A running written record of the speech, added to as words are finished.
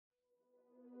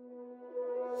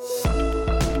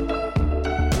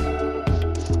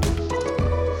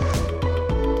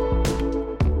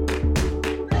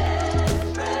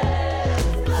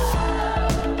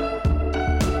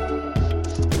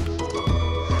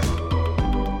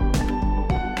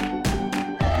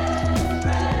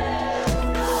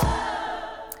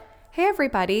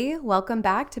everybody. Welcome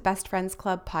back to Best Friends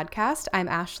Club podcast. I'm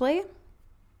Ashley.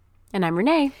 And I'm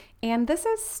Renee. And this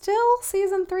is still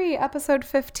season 3, episode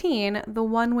 15, the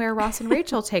one where Ross and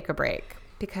Rachel take a break.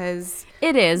 Because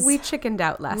it is. We chickened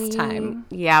out last time.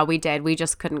 Yeah, we did. We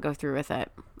just couldn't go through with it,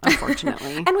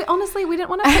 unfortunately. And we didn't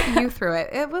want to put you through it.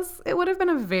 It would have been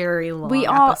a very long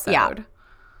episode. Yeah.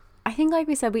 I think, like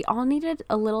we said, we all needed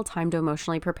a little time to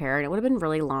emotionally prepare, and it would have been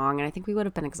really long, and I think we would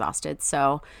have been exhausted.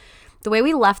 So the way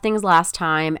we left things last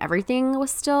time, everything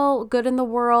was still good in the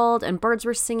world, and birds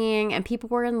were singing, and people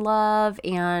were in love,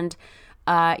 and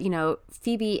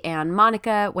Phoebe and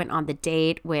Monica went on the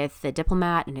date with the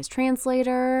diplomat and his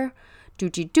translator,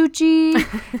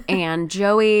 Doochie, and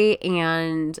Joey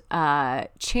and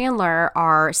Chandler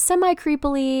are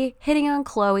semi-creepily hitting on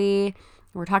Chloe.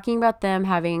 We're talking about them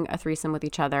having a threesome with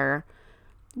each other,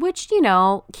 which,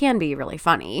 can be really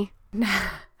funny.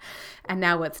 And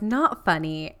now what's not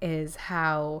funny is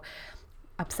how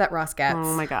upset Ross gets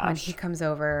when he comes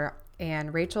over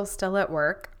and Rachel's still at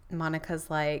work. Monica's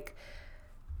like,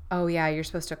 oh yeah, you're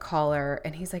supposed to call her.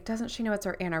 And he's like, doesn't she know it's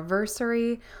our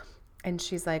anniversary? And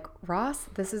she's like, Ross,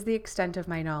 this is the extent of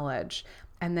my knowledge.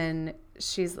 And then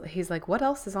he's like, what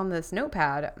else is on this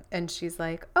notepad? And she's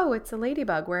like, oh, it's a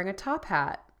ladybug wearing a top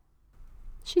hat.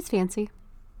 She's fancy.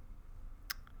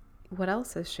 What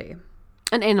else is she?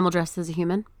 An animal dressed as a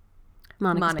human.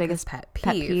 Monica's biggest pet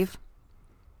peeve.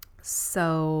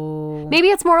 So maybe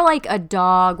it's more like a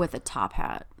dog with a top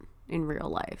hat in real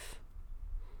life.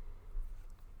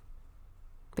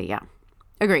 But yeah,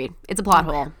 agreed. It's a plot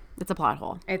hole. It's a plot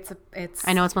hole. It's.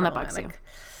 I know it's one that bugs you.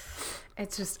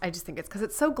 It's just, I just think it's because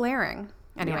it's so glaring.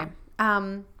 Anyway,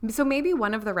 so maybe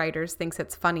one of the writers thinks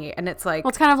it's funny, and it's like, well,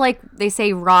 it's kind of like they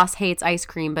say Ross hates ice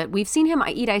cream, but we've seen him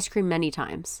eat ice cream many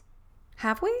times.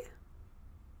 Have we?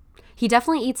 He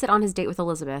definitely eats it on his date with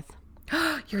Elizabeth.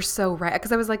 You're so right.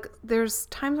 Because I was like, there's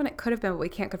times when it could have been, but we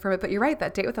can't confirm it. But you're right.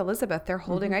 That date with Elizabeth, they're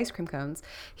holding ice cream cones.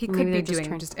 He could be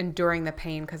just enduring the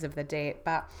pain because of the date.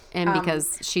 And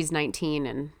because she's 19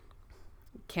 and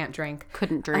can't drink.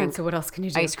 Couldn't drink. So what else can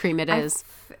you do? Ice cream it is.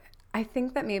 I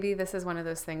think that maybe this is one of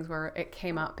those things where it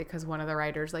came up because one of the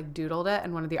writers like doodled it,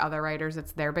 and one of the other writers,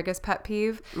 it's their biggest pet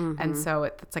peeve. Mm-hmm. And so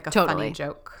it's like a funny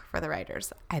joke for the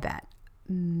writers, I bet.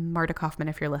 Marta Kaufman,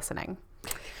 if you're listening.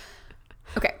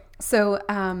 Okay, so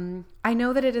I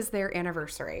know that it is their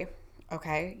anniversary.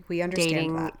 Okay, we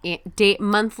understand that.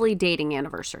 Monthly dating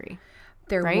anniversary.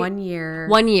 They're right? 1 year.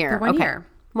 1 year. One okay. year.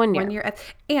 1 year. 1 year.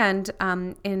 And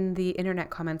in the internet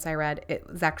comments I read, it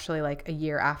was actually like a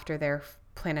year after their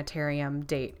planetarium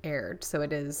date aired. So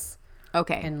it is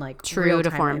in like true real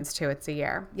to form timelines too. It's a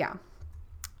year. Yeah.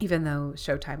 Even though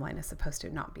show timeline is supposed to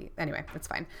not be. Anyway, it's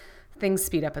fine. Things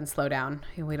speed up and slow down.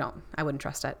 I wouldn't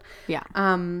trust it. Yeah.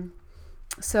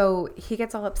 So he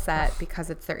gets all upset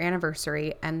because it's their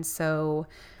anniversary. And so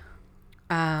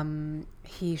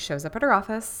he shows up at her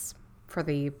office for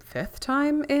the 5th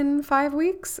time in 5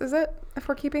 weeks. Is it, if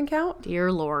we're keeping count?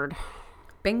 Dear Lord.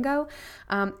 Bingo.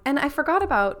 And I forgot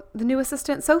about the new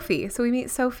assistant, Sophie. So we meet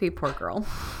Sophie, poor girl.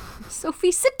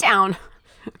 Sophie, sit down.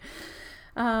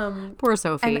 Poor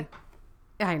Sophie.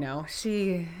 I know.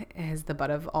 She is the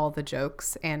butt of all the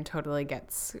jokes and totally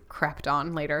gets crapped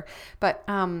on later. But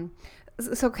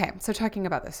it's okay. So talking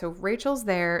about this. So Rachel's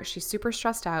there. She's super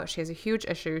stressed out. She has a huge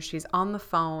issue. She's on the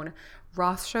phone.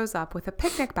 Ross shows up with a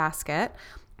picnic basket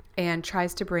and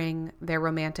tries to bring their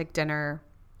romantic dinner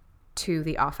to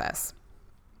the office.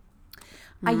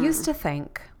 I used to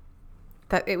think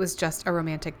that it was just a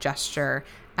romantic gesture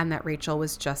and that Rachel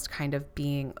was just kind of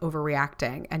being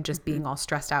overreacting and just being all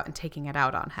stressed out and taking it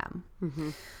out on him. Mm-hmm.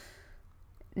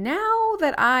 Now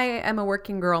that I am a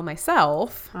working girl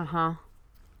myself,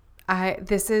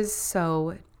 this is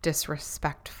so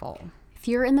disrespectful. If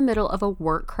you're in the middle of a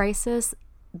work crisis,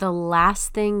 the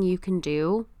last thing you can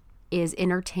do is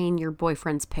entertain your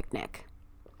boyfriend's picnic.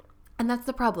 And that's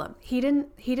the problem. He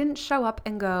didn't show up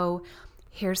and go,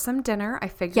 here's some dinner. I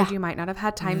figured you might not have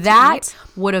had time to eat. That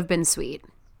would have been sweet.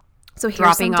 So here's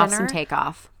dropping some off dinner. some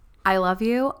takeoff. I love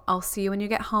you. I'll see you when you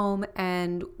get home,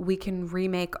 and we can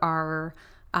remake our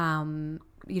 1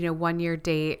 year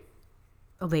date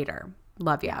later.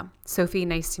 Love ya. Sophie,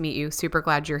 nice to meet you. Super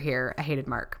glad you're here. I hated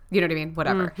Mark. You know what I mean?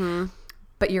 Whatever. Mm-hmm.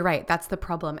 But you're right. That's the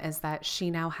problem, is that she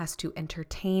now has to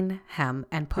entertain him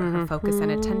and put her focus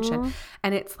and attention.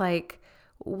 And it's like,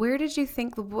 where did you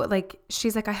think, like,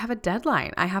 she's like, I have a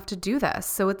deadline. I have to do this.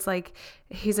 So it's like,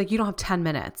 he's like, you don't have 10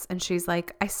 minutes. And she's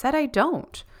like, I said I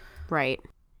don't. Right.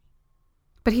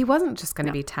 But he wasn't just going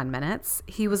to be 10 minutes.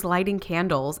 He was lighting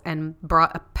candles and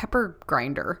brought a pepper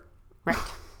grinder. Right.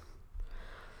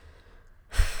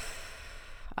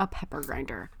 A pepper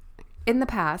grinder. in the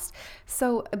past.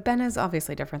 So Ben is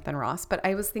obviously different than Ross, but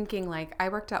I was thinking like I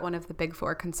worked at one of the big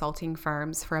four consulting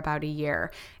firms for about a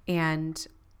year, and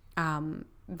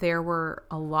there were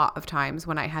a lot of times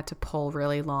when I had to pull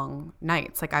really long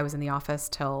nights. Like I was in the office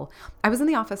till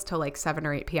like 7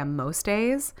 or 8 p.m. most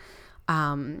days.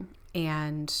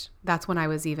 And that's when I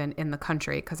was even in the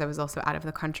country, because I was also out of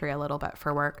the country a little bit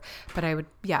for work. But I would,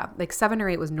 yeah, like 7 or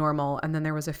 8 was normal. And then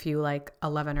there was a few like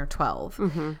 11 or 12.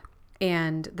 Mm-hmm.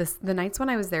 And the nights when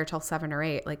I was there till 7 or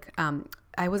 8, like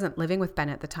I wasn't living with Ben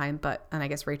at the time, and I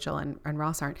guess Rachel and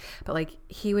Ross aren't, but like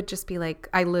he would just be like,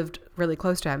 I lived really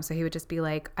close to him. So he would just be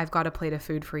like, I've got a plate of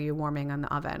food for you warming on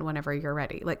the oven whenever you're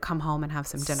ready. Like come home and have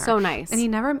some dinner. So nice. And he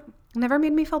never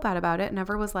made me feel bad about it.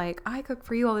 Never was like, I cook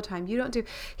for you all the time. You don't do.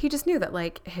 He just knew that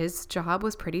like his job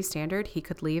was pretty standard. He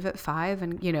could leave at 5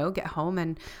 and, get home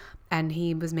and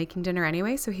he was making dinner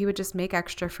anyway. So he would just make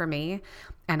extra for me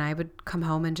and I would come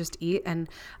home and just eat. And,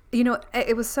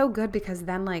 it was so good because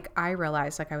then like I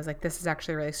realized like I was like, this is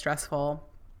actually really stressful.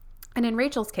 And in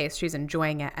Rachel's case, she's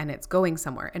enjoying it and it's going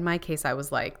somewhere. In my case, I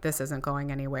was like, this isn't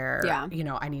going anywhere. Yeah.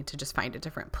 I need to just find a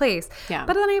different place. Yeah.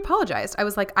 But then I apologized. I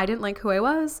was like, I didn't like who I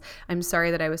was. I'm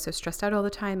sorry that I was so stressed out all the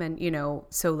time and,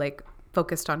 so like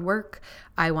focused on work.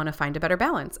 I want to find a better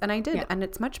balance. And I did. Yeah. And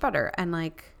it's much better. And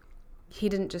like, he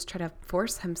didn't just try to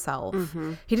force himself.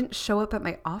 Mm-hmm. He didn't show up at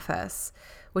my office,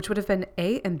 which would have been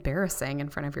embarrassing in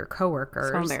front of your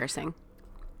coworkers. So embarrassing.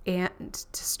 And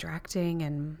distracting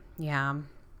and yeah.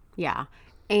 Yeah.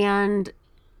 And,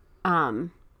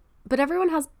 but everyone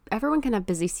can have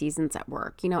busy seasons at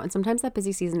work, and sometimes that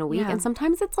busy season a week and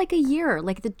sometimes it's like a year.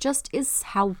 Like it just is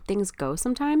how things go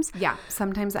sometimes. Yeah.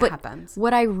 Sometimes it happens.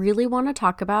 What I really want to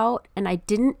talk about, and I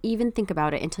didn't even think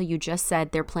about it until you just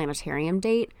said their planetarium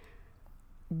date.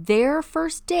 Their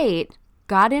first date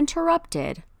got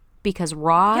interrupted because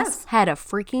Ross had a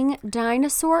freaking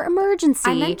dinosaur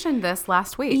emergency. I mentioned this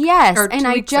last week. Yes. Or and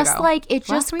I just ago. like, it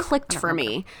just clicked for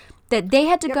me that they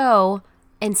had to go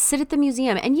and sit at the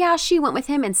museum. And yeah, she went with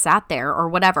him and sat there or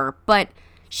whatever, but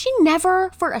she never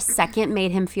for a second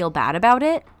made him feel bad about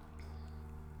it.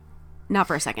 Not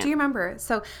for a second. Do you remember?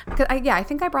 So, I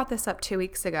think I brought this up 2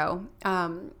 weeks ago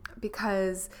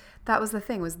because that was the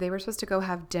thing was they were supposed to go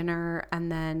have dinner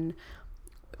and then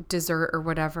dessert or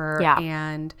whatever. Yeah.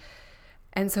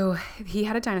 And so he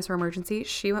had a dinosaur emergency.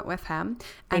 She went with him.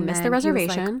 They missed the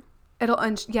reservation.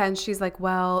 And she's like,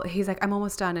 well, he's like, I'm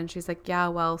almost done. And she's like, yeah,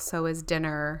 well, so is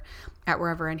dinner at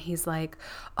wherever. And he's like,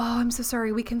 oh, I'm so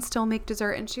sorry. We can still make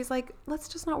dessert. And she's like, let's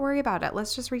just not worry about it.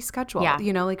 Let's just reschedule.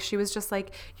 Yeah. Like she was just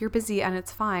like, you're busy and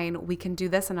it's fine. We can do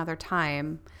this another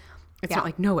time. It's not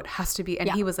like, no, it has to be. And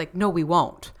he was like, no, we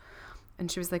won't.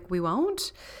 And she was like, we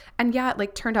won't. And yeah, it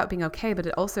like turned out being okay. But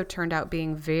it also turned out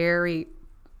being very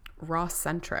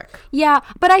Ross-centric. Yeah,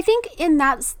 but I think in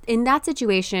that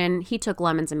situation, he took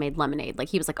lemons and made lemonade. Like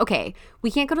he was like, okay, we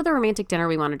can't go to the romantic dinner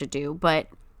we wanted to do, but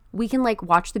we can like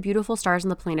watch the beautiful stars in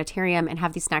the planetarium and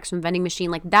have these snacks from the vending machine.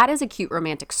 Like that is a cute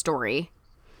romantic story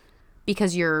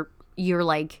because you're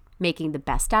like making the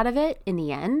best out of it in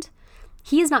the end.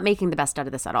 He is not making the best out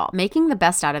of this at all. Making the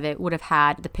best out of it would have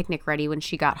had the picnic ready when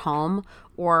she got home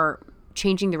or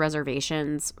changing the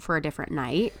reservations for a different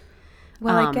night.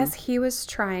 Well, I guess he was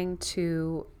trying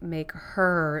to make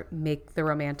her make the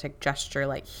romantic gesture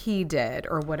like he did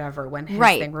or whatever when his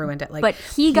thing ruined it. Like, but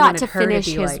he got to finish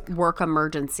his work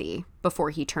emergency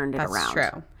before he turned it around.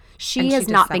 That's true. She has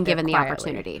not been given the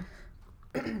opportunity.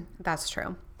 That's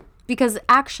true. Because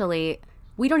actually,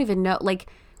 we don't even know. Like,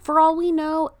 for all we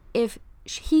know, if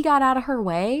he got out of her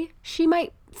way, she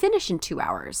might finish in 2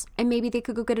 hours. And maybe they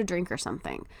could go get a drink or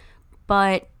something.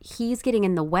 But he's getting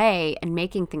in the way and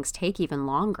making things take even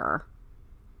longer.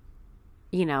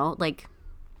 Like,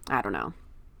 I don't know.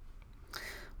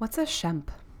 What's a shemp?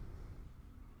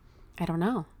 I don't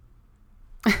know.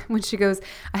 When she goes,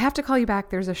 I have to call you back.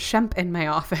 There's a shemp in my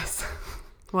office.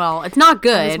 Well, it's not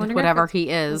good, whatever he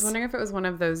is. I was wondering if it was one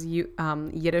of those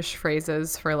Yiddish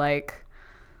phrases for like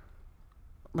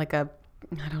a,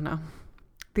 I don't know.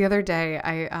 The other day,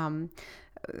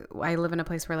 I live in a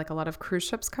place where like a lot of cruise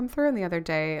ships come through. And the other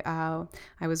day I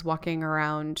was walking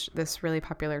around this really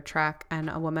popular track and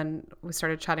a woman, we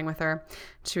started chatting with her.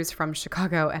 She was from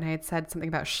Chicago and I had said something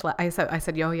about I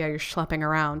said, yo, yeah, you're schlepping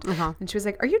around. Uh-huh. And she was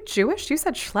like, are you Jewish? You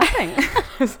said schlepping. I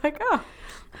was like, oh,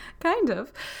 kind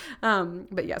of.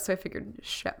 But yeah, so I figured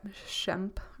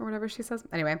shemp or whatever she says.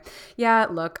 Anyway, yeah,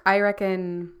 look, I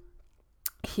reckon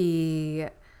he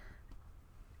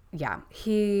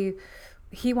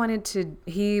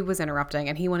was interrupting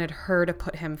and he wanted her to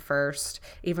put him first,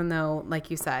 even though, like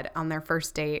you said, on their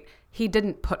first date, he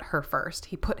didn't put her first.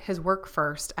 He put his work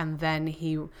first and then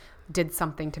he did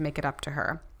something to make it up to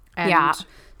her. And Yeah.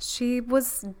 she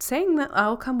was saying that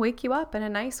I'll come wake you up in a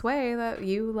nice way that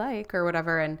you like or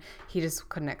whatever. And he just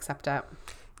couldn't accept it.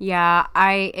 Yeah,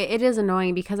 it is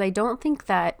annoying because I don't think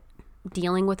that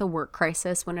dealing with a work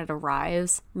crisis when it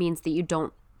arrives means that you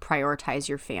don't prioritize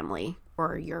your family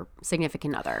or your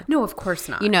significant other. No, of course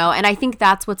not. You know, and I think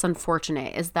that's what's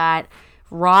unfortunate is that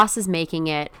Ross is making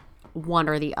it one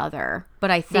or the other.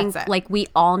 But I think That's it. like we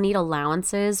all need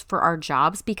allowances for our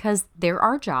jobs because there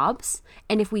are jobs.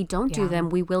 And if we don't do Yeah. them,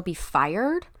 we will be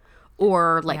fired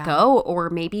or let Yeah. go or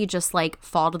maybe just like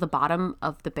fall to the bottom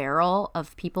of the barrel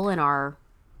of people in our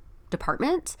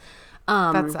department.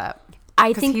 That's it.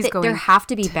 I 'Cause think he's that there going have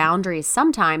to be boundaries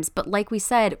sometimes, but like we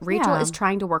said, Rachel Yeah. is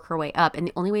trying to work her way up, and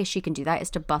the only way she can do that is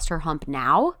to bust her hump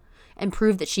now and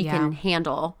prove that she can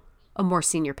handle a more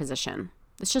senior position.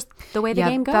 It's just the way the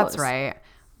game goes. That's right.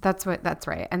 That's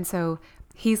right. And so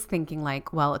he's thinking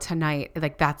like, well, tonight,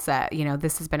 like that's it. You know,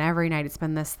 this has been every night. It's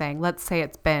been this thing. Let's say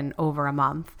it's been over a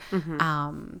month.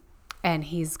 And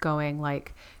he's going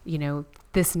like, you know,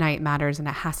 this night matters and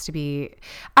it has to be,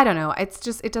 I don't know. It's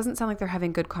just, it doesn't sound like they're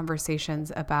having good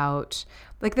conversations about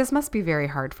like, this must be very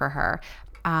hard for her.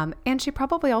 And she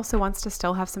probably also wants to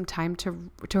still have some time to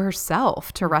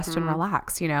herself to rest and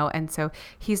relax, you know? And so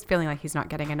he's feeling like he's not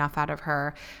getting enough out of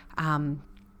her.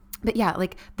 But yeah,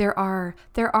 like there are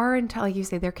until like you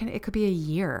say, it could be a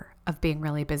year of being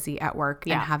really busy at work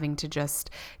and having to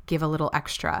just give a little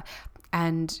extra.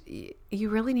 And you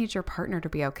really need your partner to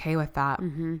be okay with that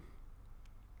and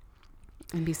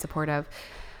be supportive.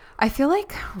 I feel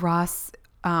like Ross,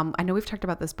 I know we've talked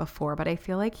about this before, but I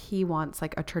feel like he wants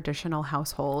like a traditional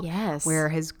household where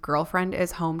his girlfriend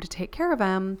is home to take care of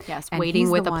him. Yes, and waiting he's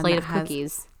with the a one plate that of has-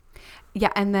 cookies.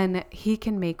 Yeah, and then he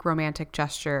can make romantic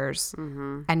gestures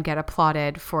and get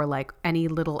applauded for like any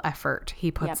little effort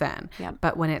he puts in. Yep.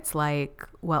 But when it's like,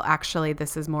 well, actually,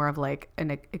 this is more of like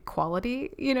an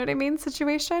equality, you know what I mean,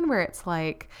 situation where it's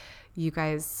like you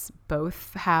guys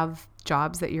both have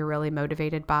jobs that you're really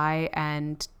motivated by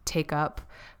and take up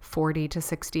 40 to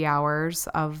 60 hours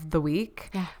of the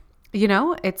week. Yeah. You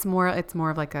know, it's more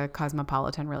of like a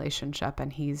cosmopolitan relationship,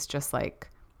 and he's just like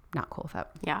not cool with it.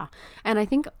 Yeah. And I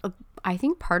think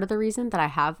part of the reason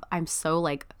that I'm so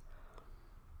like,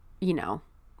 you know,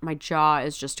 my jaw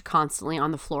is just constantly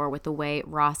on the floor with the way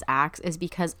Ross acts is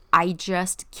because I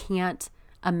just can't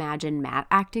imagine Matt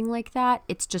acting like that.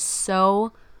 It's just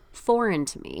so foreign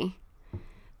to me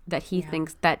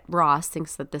that Ross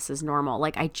thinks that this is normal.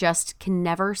 Like I just can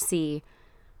never see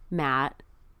Matt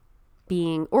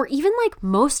being, or even like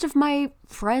most of my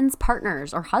friends'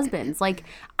 partners or husbands, like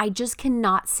I just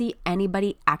cannot see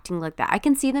anybody acting like that. I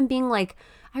can see them being like,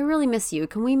 I really miss you.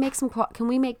 Can we make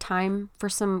time for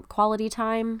some quality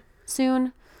time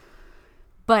soon?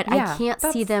 But I can't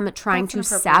see them trying to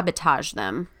sabotage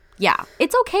them. Yeah,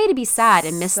 it's okay to be sad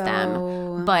and miss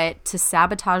them, but to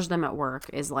sabotage them at work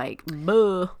is like,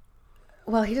 buh.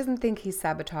 Well, he doesn't think he's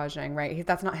sabotaging, right?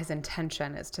 That's not his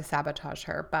intention, is to sabotage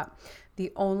her. But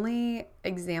the only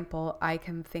example I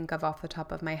can think of off the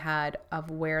top of my head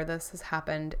of where this has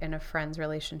happened in a friend's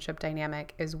relationship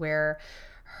dynamic is where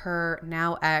her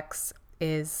now ex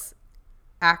is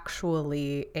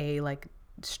actually a like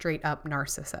straight up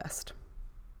narcissist.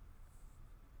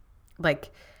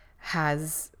 Like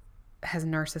has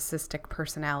narcissistic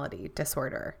personality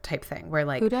disorder type thing where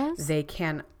like Who does? they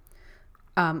can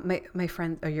my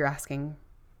friend, oh, you're asking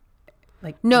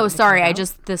like No, sorry,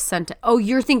 about? Oh,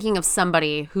 you're thinking of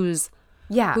somebody whose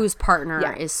partner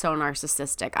Yeah. is so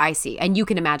narcissistic. I see. And you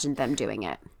can imagine them doing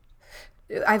it.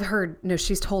 I've heard, no,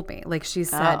 she's told me, like she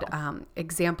said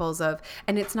examples of,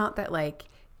 and it's not that like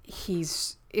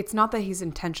he's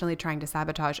intentionally trying to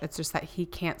sabotage. It's just that he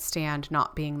can't stand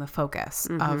not being the focus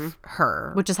of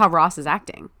her. Which is how Ross is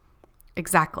acting.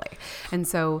 Exactly. And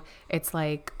so it's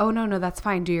like, oh, no, that's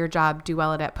fine. Do your job, do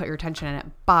well at it, put your attention in it.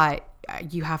 But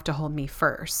you have to hold me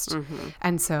first.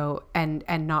 And so, and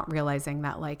not realizing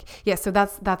that like, yeah, so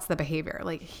that's the behavior.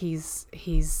 Like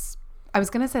he's, I was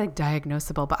going to say like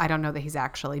diagnosable, but I don't know that he's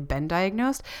actually been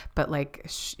diagnosed. But like,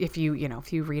 if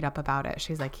you read up about it,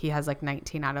 she's like, he has like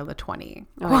 19 out of the 20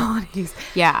 qualities.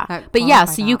 Yeah. But yeah,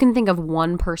 so you can think of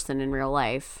one person in real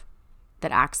life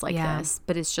that acts like this,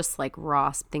 but it's just like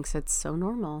Ross thinks it's so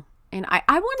normal. And I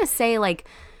want to say like,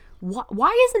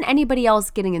 why isn't anybody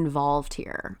else getting involved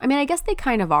here? I mean, I guess they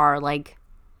kind of are like,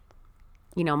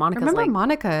 you know, Monica's Remember like,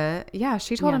 Monica? Yeah,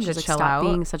 she told him to she's like, chill stop out.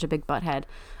 being such a big butthead.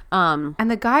 And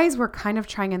the guys were kind of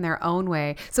trying in their own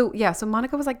way. So yeah, so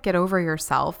Monica was like, get over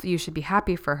yourself. You should be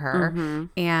happy for her.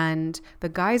 And the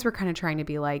guys were kind of trying to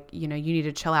be like, you know, you need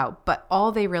to chill out. But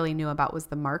all they really knew about was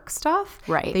the Mark stuff.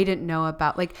 Right. They didn't know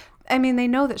about like, I mean, they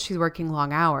know that she's working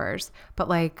long hours, but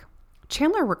like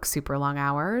Chandler works super long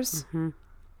hours. And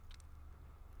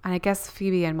I guess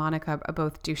Phoebe and Monica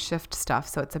both do shift stuff.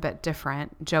 So it's a bit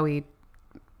different. Joey,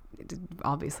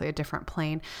 obviously a different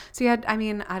plane. So yeah, I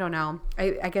mean, I don't know.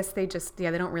 I guess they just, they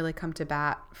don't really come to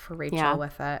bat for Rachel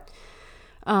with it.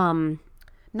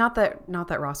 Not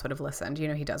that Ross would have listened. You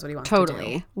know, he does what he wants to do.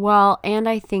 Totally. Well, and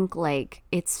I think like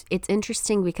it's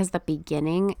interesting because the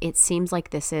beginning, it seems like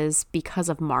this is because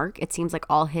of Mark. It seems like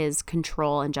all his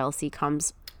control and jealousy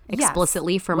comes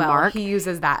explicitly from Mark. He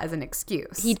uses that as an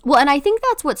excuse. Well, and I think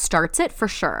that's what starts it for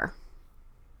sure.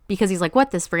 Because he's like,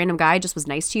 what, this random guy just was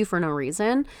nice to you for no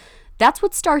reason? That's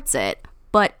what starts it.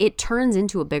 But it turns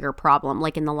into a bigger problem.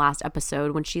 Like in the last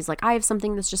episode when she's like, I have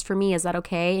something that's just for me. Is that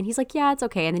okay? And he's like, yeah, it's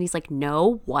okay. And then he's like,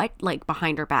 no, what? Like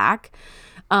behind her back.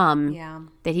 That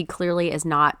he clearly is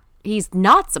not, he's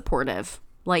not supportive.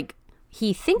 Like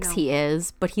he thinks he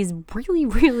is, but he's really,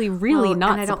 really, really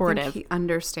not and I supportive. don't think he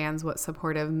understands what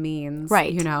supportive means.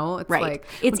 Right. You know, it's right. like,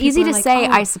 it's when easy people to are say,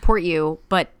 like, I support you,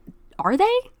 but are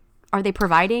they? Are they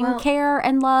providing care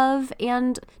and love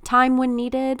and time when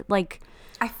needed? Like,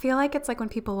 I feel like it's like when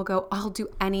people will go, I'll do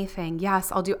anything.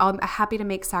 Yes, I'm happy to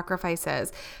make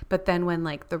sacrifices. But then when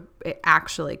like it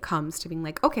actually comes to being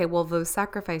like, okay, well, those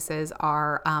sacrifices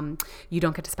are, you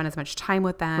don't get to spend as much time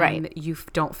with them. Right. You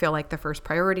don't feel like the first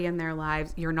priority in their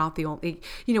lives. You're not the only,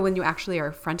 you know, when you actually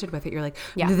are fronted with it, you're like,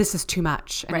 no, this is too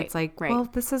much. And it's like, well,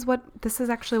 this is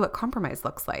actually what compromise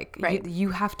looks like. Right. You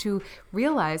have to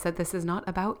realize that this is not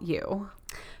about you.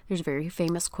 There's a very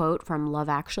famous quote from Love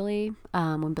Actually,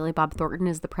 when Billy Bob Thornton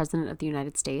is the president of the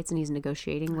United States and he's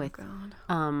negotiating with,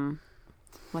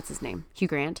 what's his name? Hugh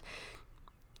Grant.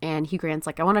 And Hugh Grant's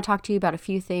like, I want to talk to you about a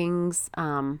few things.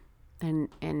 And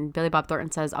Billy Bob Thornton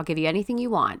says, I'll give you anything you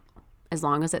want as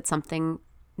long as it's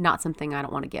not something I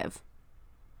don't want to give.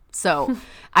 So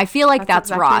I feel like that's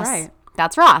exactly Ross. right.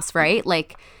 That's Ross, right?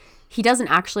 Like he doesn't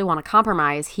actually want to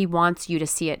compromise. He wants you to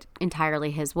see it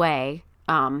entirely his way.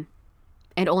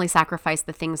 And only sacrifice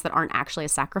the things that aren't actually a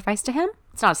sacrifice to him.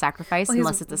 It's not a sacrifice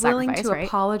unless it's a sacrifice, right? He's willing to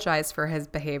apologize for his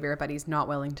behavior, but he's not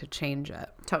willing to change it.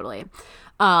 Totally.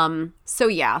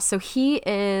 So he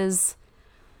is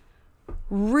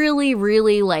really,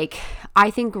 really like,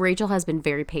 I think Rachel has been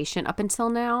very patient up until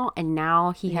now. And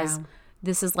now he has,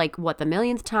 this is like what, the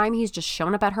millionth time he's just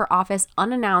shown up at her office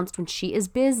unannounced when she is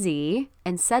busy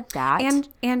and said that.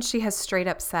 And she has straight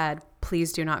up said,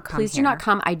 please do not come Please do not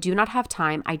come. I do not have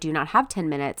time. I do not have 10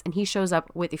 minutes. And he shows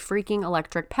up with a freaking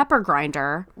electric pepper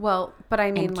grinder. Well, but I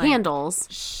mean, and like, candles.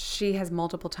 She has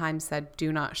multiple times said,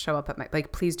 do not show up at my,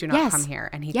 like, please do not come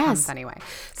here. And he comes anyway.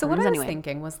 So what I was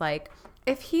thinking was like,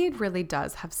 if he really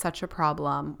does have such a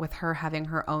problem with her having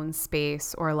her own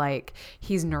space, or like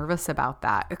he's nervous about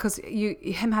that, because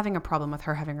him having a problem with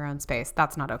her having her own space,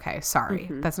 that's not okay. Sorry.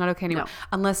 That's not okay anymore. No.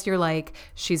 Unless you're like,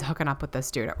 she's hooking up with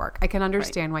this dude at work. I can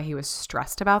understand why he was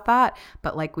stressed about that.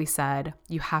 But like we said,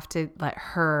 you have to let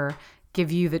her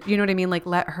give you the, you know what I mean? Like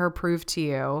let her prove to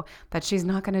you that she's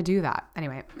not going to do that.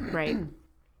 Anyway. Right.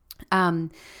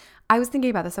 I was thinking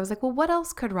about this. I was like, well, what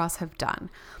else could Ross have done?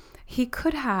 He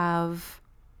could have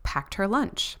packed her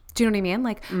lunch. Do you know what I mean?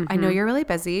 Like, I know you're really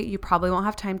busy. You probably won't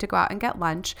have time to go out and get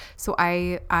lunch. So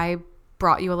I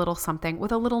brought you a little something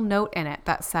with a little note in it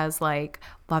that says like,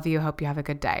 love you, hope you have a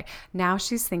good day. Now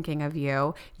she's thinking of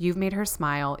you. You've made her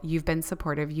smile. You've been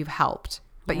supportive. You've helped,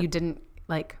 but you didn't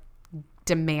like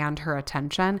demand her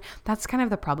attention. That's kind of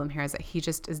the problem here, is that he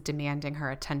just is demanding her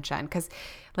attention. Because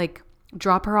like,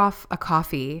 drop her off a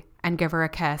coffee and give her a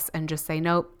kiss and just say,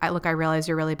 nope, I realize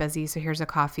you're really busy, so here's a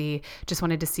coffee. Just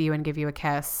wanted to see you and give you a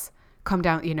kiss. Come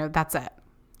down, you know, that's it.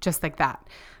 Just like that.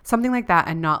 Something like that,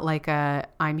 and not like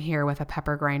I'm here with a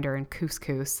pepper grinder and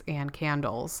couscous and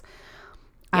candles.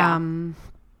 Yeah.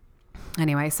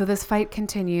 Anyway, so this fight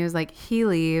continues. Like he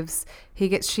leaves.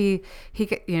 She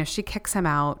kicks him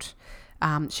out.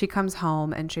 She comes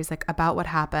home and she's like, about what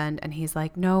happened. And he's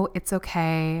like, no, it's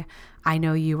okay. I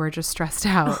know you were just stressed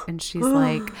out. And she's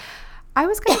like, I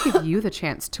was going to give you the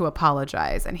chance to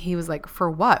apologize. And he was like,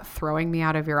 for what? Throwing me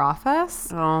out of your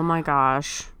office? Oh my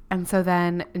gosh. And so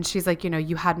then, and she's like, you know,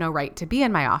 you had no right to be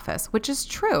in my office, which is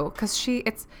true. Cause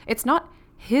it's not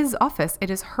his office.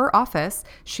 It is her office.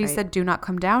 She said, do not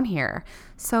come down here.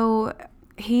 So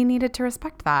he needed to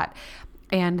respect that.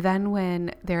 And then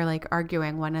when they're like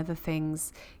arguing, one of the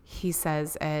things he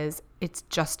says is, it's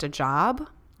just a job.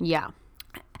 Yeah.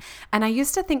 And I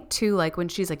used to think too, like when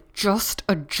she's like, just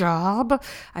a job,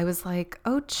 I was like,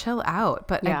 oh, chill out.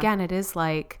 But Yeah. again, it is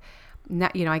like,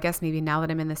 you know, I guess maybe now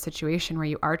that I'm in this situation where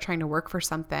you are trying to work for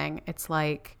something, it's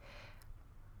like,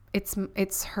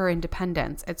 it's her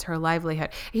independence. It's her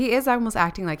livelihood. He is almost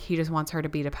acting like he just wants her to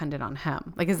be dependent on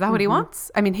him. Like, is that what he wants?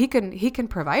 I mean, he can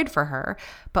provide for her,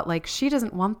 but like, she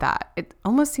doesn't want that. It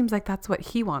almost seems like that's what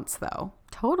he wants though.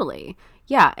 Totally.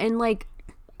 Yeah. And like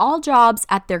all jobs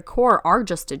at their core are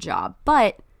just a job,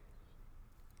 but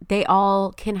they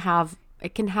all can have,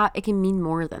 it can mean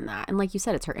more than that. And like you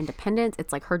said, it's her independence.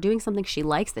 It's like her doing something she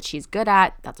likes that she's good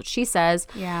at. That's what she says.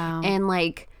 Yeah. And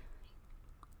like,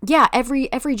 yeah,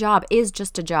 every job is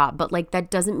just a job, but like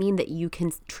that doesn't mean that you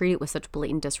can treat it with such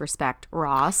blatant disrespect,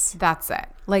 Ross. That's it.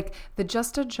 Like the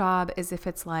just a job is if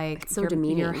it's like so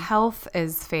demeaning. Your health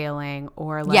is failing,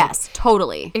 or like, Yes,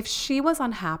 totally. if she was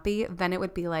unhappy, then it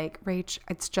would be like, Rach,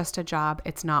 it's just a job.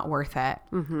 It's not worth it.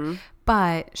 Mm-hmm.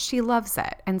 But she loves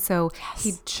it. And so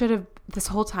he should have this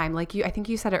whole time, like I think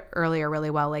you said it earlier really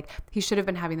well, like he should have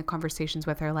been having the conversations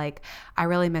with her. Like, I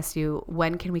really miss you.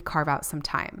 When can we carve out some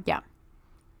time? Yeah.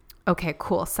 Okay,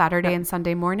 cool. Saturday and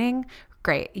Sunday morning.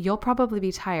 Great. You'll probably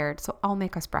be tired. So I'll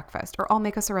make us breakfast, or I'll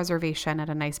make us a reservation at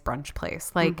a nice brunch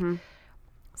place. Like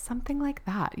something like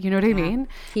that. You know what I mean?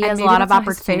 He And has a maybe lot of that's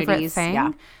not his favorite opportunities. thing,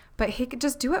 Yeah. but he could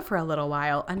just do it for a little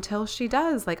while until she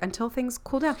does, like until things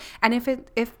cool down. And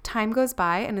if time goes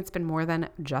by and it's been more than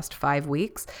just 5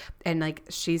 weeks and like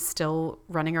she's still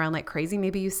running around like crazy,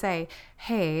 maybe you say,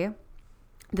 hey,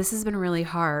 this has been really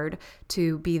hard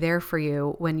to be there for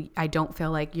you when I don't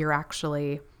feel like you're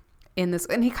actually in this.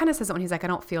 And he kind of says it when he's like, I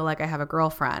don't feel like I have a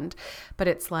girlfriend, but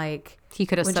it's like, He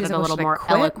could have when said she's it like, a "Oh, little should I more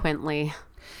quit?" eloquently.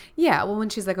 Yeah. Well, when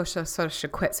she's like, oh, so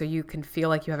should quit so you can feel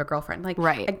like you have a girlfriend. Like,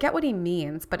 Right. I get what he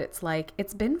means, but it's like,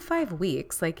 it's been 5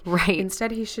 weeks. Like, Right.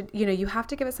 instead he should, you know, you have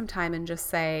to give it some time and just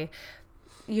say,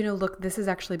 you know, look, this has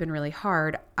actually been really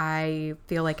hard. I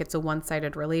feel like it's a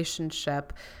one-sided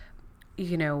relationship.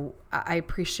 You know, I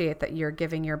appreciate that you're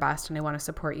giving your best and I want to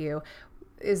support you.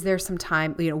 Is there some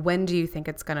time, you know, when do you think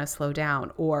it's going to slow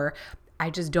down? Or I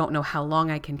just don't know how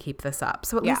long I can keep this up.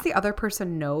 So at least the other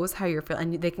person knows how you're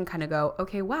feeling and they can kind of go,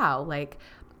 okay, wow, like,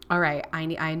 all right,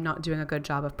 I'm not doing a good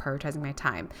job of prioritizing my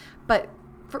time. But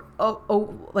for,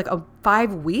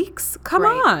 5 weeks? Come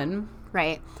Right. on.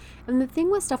 Right. And the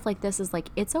thing with stuff like this is like,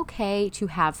 it's okay to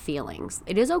have feelings.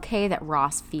 It is okay that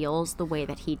Ross feels the way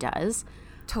that he does.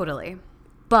 Totally.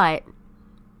 But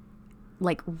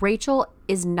like Rachel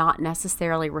is not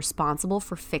necessarily responsible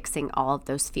for fixing all of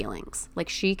those feelings. Like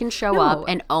she can show up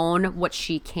and own what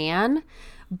she can,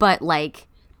 but like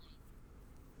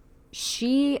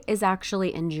she is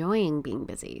actually enjoying being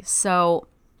busy. So,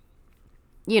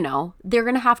 you know, they're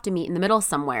going to have to meet in the middle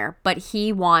somewhere, but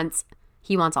he wants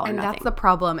all or And nothing. that's the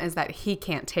problem, is that he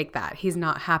can't take that. He's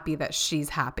not happy that she's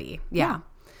happy. Yeah.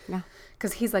 Yeah.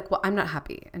 Because he's like, well, I'm not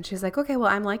happy. And she's like, okay, well,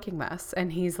 I'm liking this.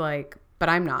 And he's like, but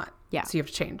I'm not. Yeah. So you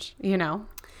have to change, you know?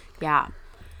 Yeah.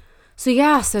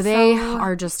 So they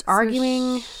are just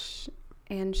arguing.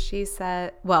 And she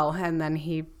said, well, and then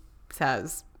he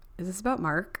says, is this about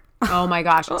Mark? Oh my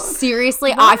gosh.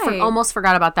 Seriously, Why? almost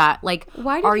forgot about that. Like,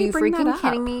 Why did are he you bring that freaking up?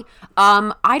 kidding me?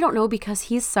 I don't know, because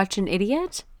he's such an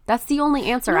idiot. That's the only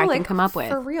answer I can come up with.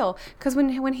 For real. Because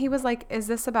when he was like, is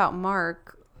this about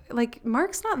Mark? Like,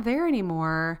 Mark's not there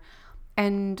anymore.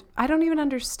 And I don't even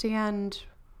understand.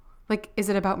 Like, is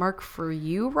it about Mark for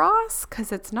you, Ross?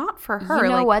 Because it's not for her. You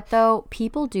know like, what, though?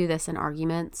 People do this in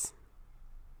arguments.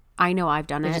 I know I've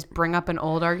done They it. just bring up an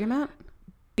old argument?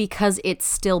 Because it's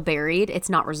still buried. It's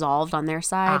not resolved on their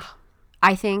side,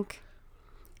 I think.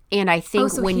 And I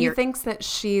think So when he you're... thinks that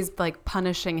she's like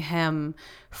punishing him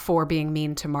for being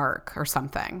mean to Mark or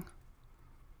something.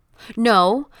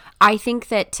 No, I think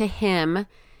that to him,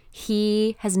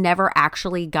 he has never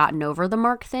actually gotten over the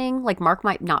Mark thing. Like, Mark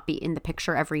might not be in the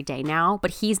picture every day now,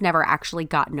 but he's never actually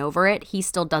gotten over it. He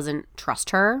still doesn't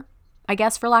trust her, I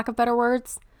guess, for lack of better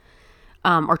words,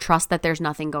 or trust that there's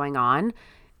nothing going on.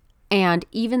 And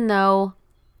even though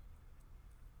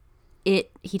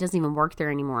he doesn't even work there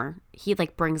anymore, he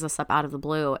like brings this up out of the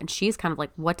blue, and she's kind of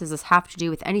like, what does this have to do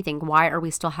with anything? Why are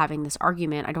we still having this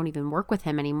argument? I don't even work with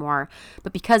him anymore.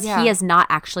 But because he has not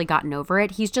actually gotten over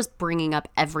it, he's just bringing up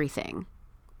everything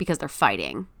because they're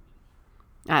fighting.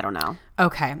 I don't know.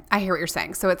 Okay. I hear what you're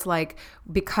saying. So it's like,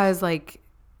 because like,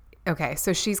 okay,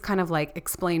 so she's kind of like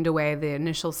explained away the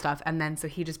initial stuff, and then so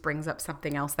he just brings up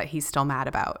something else that he's still mad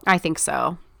about. I think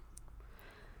so.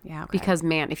 Yeah. Okay. Because,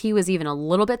 man, if he was even a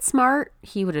little bit smart,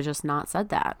 he would have just not said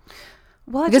that.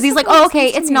 Well, Because he's like, oh, okay,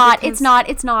 it's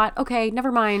not. Okay,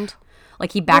 never mind.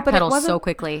 Like, he backpedals so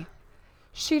quickly.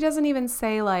 She doesn't even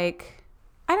say, like,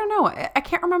 I don't know. I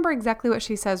can't remember exactly what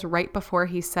she says right before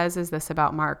he says, is this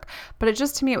about Mark? But it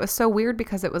just, to me, it was so weird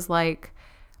because it was like,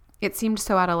 it seemed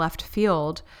so out of left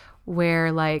field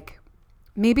where, like,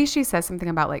 maybe she says something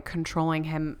about, like, controlling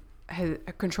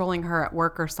her at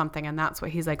work or something. And that's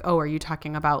what he's like, oh, are you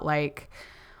talking about, like,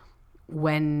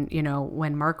 when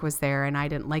Mark was there and I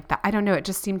didn't like that? I don't know. It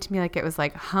just seemed to me like it was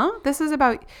like, huh? This is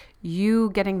about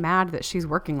you getting mad that she's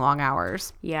working long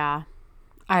hours. Yeah.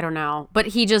 I don't know. But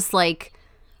he just, like,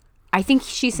 I think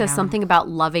she says something about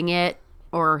loving it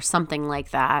or something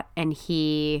like that. And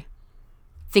he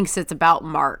thinks it's about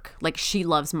Mark. Like, she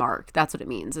loves Mark. That's what it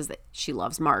means, is that she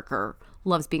loves Mark or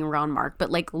loves being around Mark. But,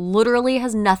 like, literally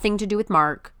has nothing to do with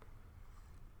Mark.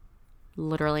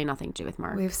 Literally nothing to do with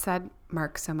Mark. We've said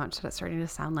Mark so much that it's starting to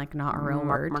sound like not a real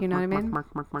word. Mark, you know what I mean? Mark.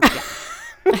 Yeah.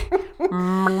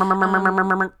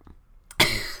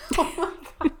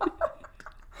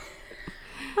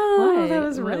 Oh, that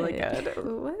was really good.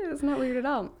 What? It's not weird at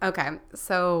all. Okay,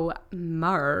 so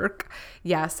Mark,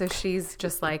 so she's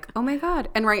just like, oh my God.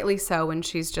 And rightly so, when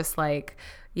she's just like,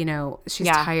 she's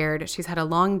tired. She's had a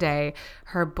long day.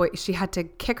 She had to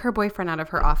kick her boyfriend out of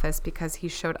her office because he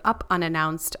showed up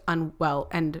unannounced, unwell,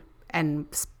 and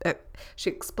she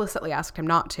explicitly asked him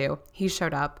not to. He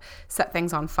showed up, set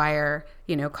things on fire,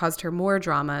 caused her more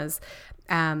dramas.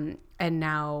 And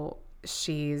now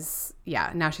she's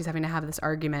having to have this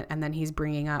argument, and then he's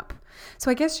bringing up.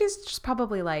 So I guess she's just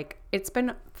probably like, it's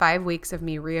been 5 weeks of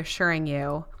me reassuring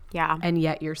you. Yeah. And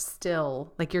yet you're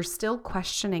still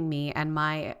questioning me and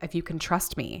if you can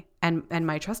trust me and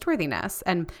my trustworthiness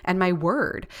and my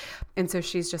word. And so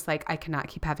she's just like, I cannot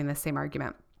keep having the same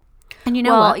argument. And you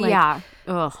know what? Like, yeah.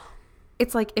 Ugh.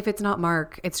 It's like, if it's not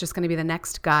Mark, it's just going to be the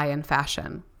next guy in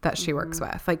fashion that she works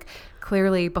with. Like,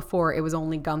 clearly before it was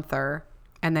only Gunther.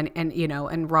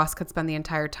 And Ross could spend the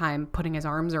entire time putting his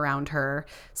arms around her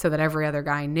so that every other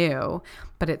guy knew.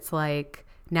 But it's like,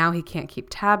 now he can't keep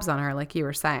tabs on her, like you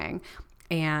were saying.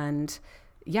 And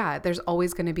there's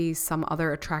always going to be some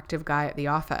other attractive guy at the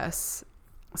office.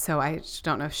 So I just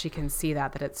don't know if she can see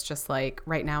that it's just like,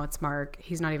 right now it's Mark.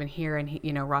 He's not even here. And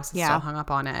Ross is still hung up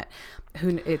on it.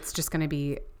 It's just going to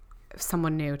be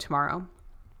someone new tomorrow.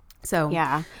 So,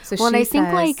 yeah. So well, and I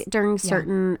think like during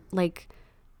certain, like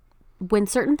when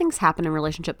certain things happen in a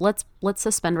relationship, let's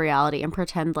suspend reality and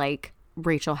pretend like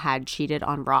Rachel had cheated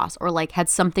on Ross or like had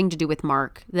something to do with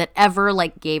Mark that ever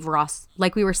like gave Ross,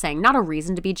 like we were saying, not a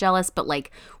reason to be jealous, but like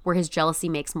where his jealousy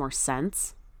makes more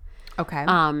sense. Okay.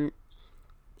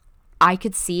 I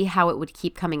could see how it would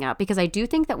keep coming up, because I do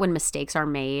think that when mistakes are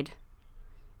made,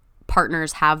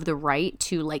 partners have the right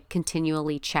to like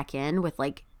continually check in with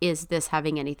like, is this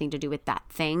having anything to do with that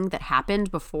thing that happened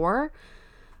before?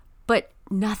 But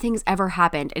nothing's ever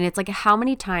happened. And it's like, how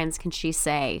many times can she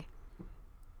say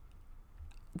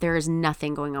there is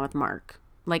nothing going on with Mark?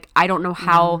 Like, I don't know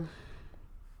how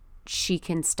she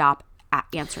can stop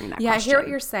answering that question. I hear what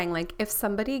you're saying. Like, if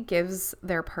somebody gives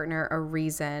their partner a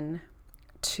reason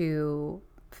to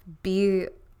be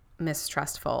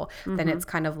mistrustful, then it's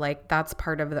kind of like, that's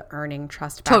part of the earning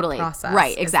trust back process.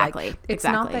 Right, exactly. It's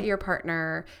not that your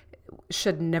partner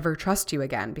should never trust you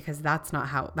again, because that's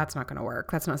not going to work.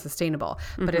 That's not sustainable.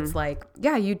 But it's like,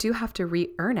 you do have to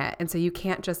re-earn it. And so you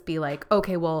can't just be like,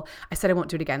 okay, well, I said I won't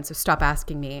do it again, so stop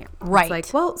asking me. Right. It's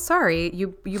like, well, sorry,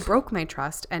 you broke my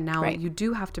trust, and now you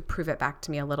do have to prove it back to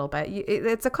me a little bit.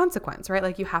 It's a consequence, right?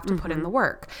 Like, you have to put in the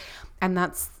work. And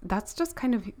that's just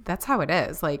kind of, that's how it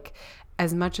is. Like,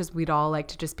 as much as we'd all like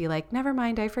to just be like, never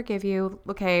mind, I forgive you.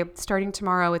 Okay, starting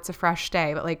tomorrow, it's a fresh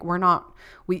day. But like,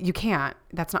 you can't.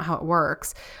 That's not how it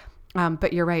works.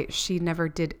 But you're right. She never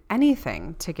did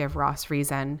anything to give Ross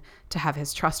reason to have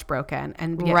his trust broken.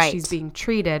 And yet she's being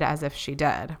treated as if she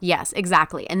did. Yes,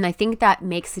 exactly. And I think that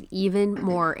makes it even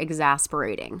more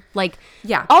exasperating. Like,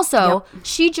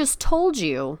 she just told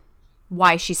you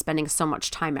why she's spending so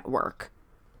much time at work.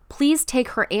 Please take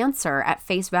her answer at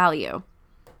face value.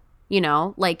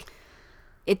 Like,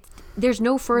 there's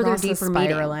no further Ross deeper is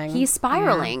spiraling. meaning. He's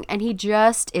spiraling, and he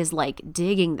just is like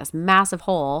digging this massive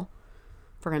hole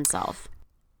for himself.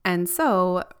 And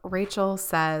so Rachel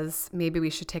says, maybe we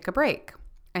should take a break.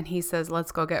 And he says,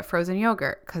 let's go get frozen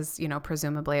yogurt, because,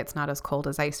 presumably it's not as cold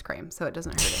as ice cream, so it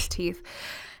doesn't hurt his teeth.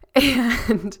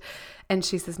 And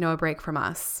she says, no, a break from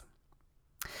us.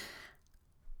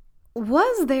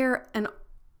 Was there an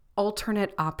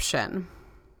alternate option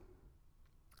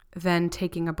than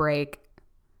taking a break?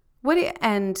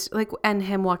 And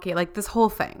him walking, like, this whole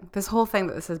thing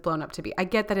that this has blown up to be. I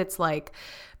get that it's like,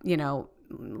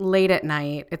 late at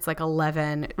night. It's like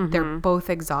 11. They're both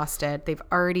exhausted. They've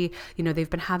already, they've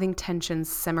been having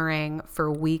tensions simmering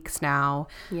for weeks now.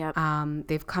 Yep.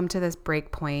 They've come to this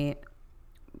break point.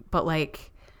 But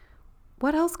like,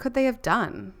 what else could they have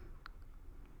done?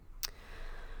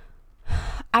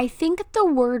 I think the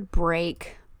word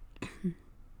break,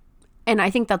 and I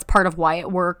think that's part of why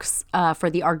it works for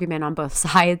the argument on both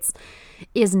sides,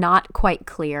 is not quite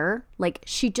clear. Like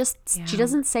she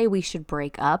doesn't say we should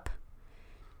break up.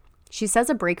 She says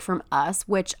a break from us,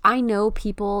 which I know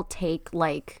people take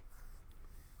like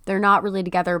they're not really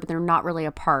together, but they're not really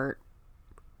apart.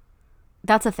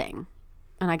 That's a thing.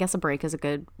 And I guess a break is a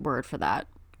good word for that.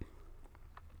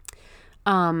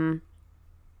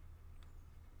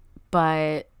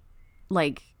 But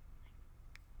like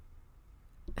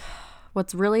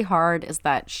what's really hard is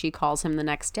that she calls him the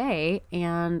next day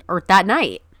or that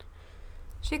night.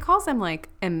 She calls him like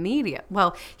immediate.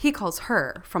 Well, he calls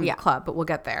her from the club, but we'll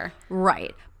get there.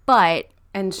 Right. But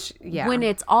yeah, when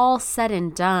it's all said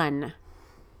and done,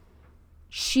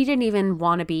 she didn't even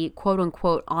want to be quote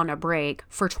unquote on a break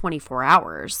for 24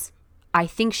 hours. I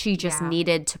think she just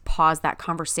needed to pause that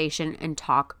conversation and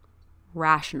talk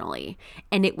rationally.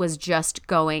 And it was just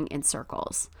going in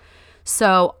circles.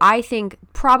 So I think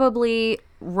probably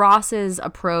Ross's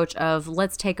approach of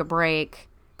let's take a break,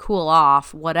 cool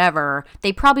off, whatever,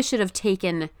 they probably should have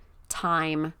taken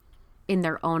time in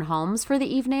their own homes for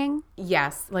the evening.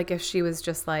 Yes. Like if she was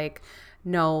just like,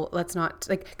 no, let's not,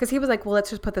 like, because he was like, well, let's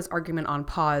just put this argument on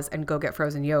pause and go get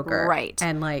frozen yogurt. Right.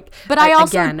 And like, but I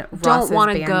also again, don't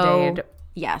want to go.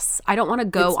 Yes. I don't want to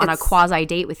go on a quasi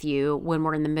date with you when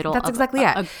we're in the middle of exactly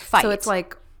a fight. So it's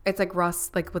like Ross,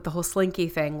 like with the whole slinky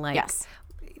thing. Like, yes.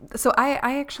 So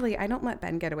I don't let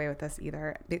Ben get away with this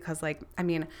either because like, I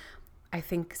mean, I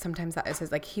think sometimes that is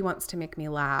his, like, he wants to make me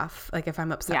laugh. Like if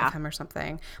I'm upset with him or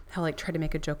something, he'll like try to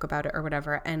make a joke about it or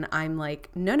whatever. And I'm like,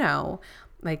 no.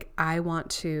 Like, I want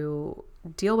to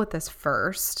deal with this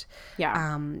first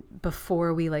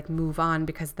before we like move on,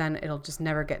 because then it'll just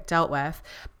never get dealt with.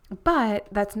 But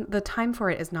that's the time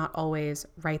for it is not always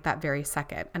right that very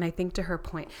second. And I think to her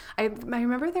point, I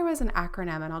remember there was an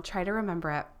acronym, and I'll try to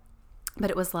remember it, but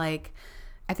it was like,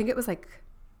 I think it was like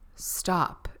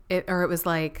stop it, or it was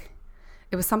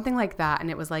something like that. And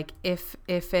it was like, if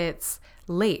it's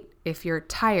late, if you're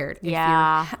tired, if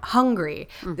you're hungry,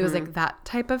 it was like that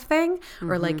type of thing,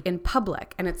 or like in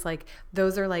public. And it's like,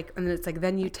 those are like, and it's like,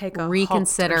 then you take a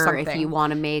reconsider if you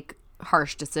want to make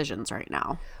harsh decisions right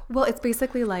now. Well, it's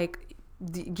basically like,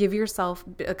 give yourself,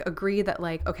 agree that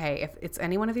like, okay, if it's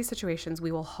any one of these situations,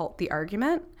 we will halt the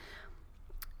argument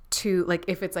to like,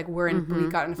 if it's like we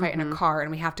got in a fight in a car and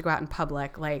we have to go out in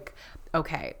public, like,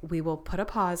 okay, we will put a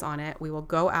pause on it. We will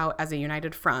go out as a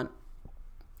united front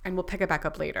and we'll pick it back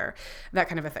up later. That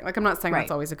kind of a thing. Like, I'm not saying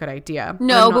that's always a good idea.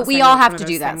 No, but we all have to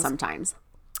do that sometimes.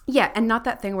 Yeah, and not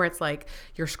that thing where it's like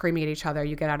you're screaming at each other,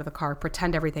 you get out of the car,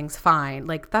 pretend everything's fine.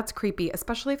 Like, that's creepy,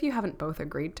 especially if you haven't both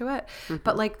agreed to it.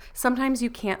 But like, sometimes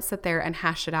you can't sit there and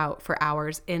hash it out for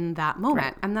hours in that moment.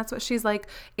 Right. And that's what she's like,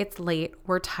 it's late,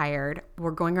 we're tired,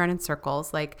 we're going around in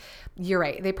circles. Like, you're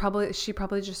right. She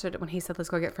probably just should, when he said,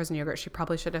 let's go get frozen yogurt, she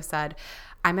probably should have said,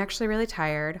 I'm actually really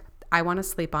tired. I want to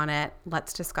sleep on it.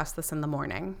 Let's discuss this in the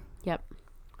morning. Yep.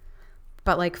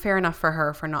 But like, fair enough for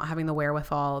her for not having the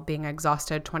wherewithal, being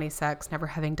exhausted, 26, never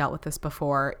having dealt with this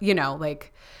before,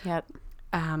 like. Yep.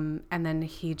 And then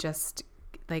he just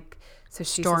like, so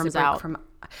she storms out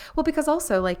well, because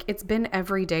also like it's been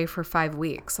every day for 5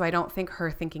 weeks. So I don't think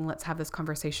her thinking, let's have this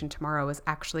conversation tomorrow, is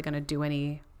actually going to do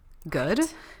any good.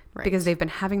 Right. Because they've been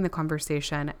having the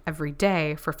conversation every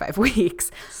day for 5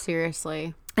 weeks.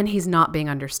 Seriously. And he's not being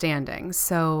understanding.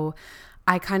 So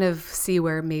I kind of see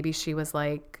where maybe she was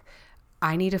like,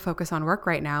 I need to focus on work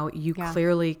right now. You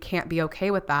clearly can't be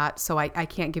okay with that. So I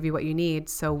can't give you what you need.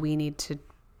 So we need to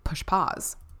push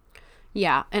pause.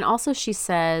 Yeah. And also she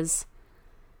says,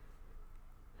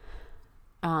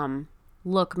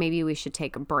 look, maybe we should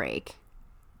take a break.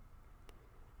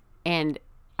 And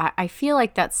I feel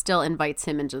like that still invites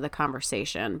him into the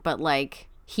conversation. But like,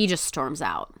 he just storms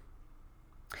out.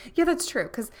 Yeah, that's true.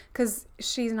 Because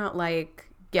she's not like,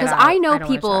 because I know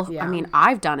people, I mean,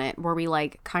 I've done it where we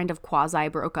like kind of quasi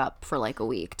broke up for like a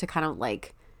week to kind of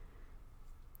like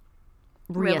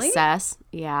reassess.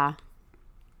 Really? Yeah.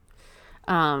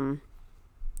 To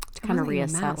kind of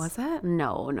reassess. That, was it?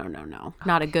 No.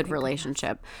 Not a good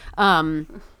relationship.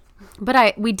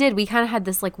 But we kind of had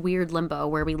this like weird limbo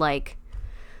where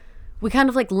we kind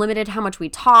of like limited how much we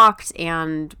talked,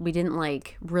 and we didn't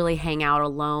like really hang out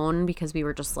alone because we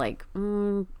were just like,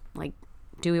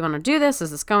 do we want to do this? Is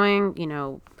this going,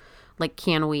 like,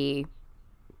 can we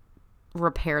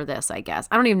repair this, I guess.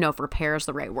 I don't even know if repair is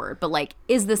the right word, but like,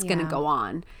 is this going to go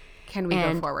on? Can we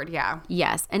go forward? Yeah.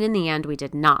 Yes. And in the end, we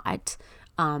did not,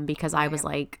 because I was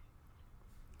like,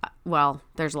 well,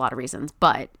 there's a lot of reasons,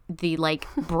 but the like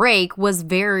break was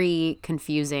very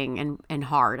confusing and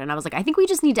hard. And I was like, I think we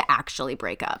just need to actually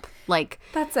break up. Like,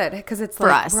 that's it. Because it's for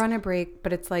like us. We're on a break,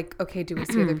 but it's like, okay, do we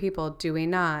see other people? Do we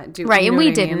not? Right. And we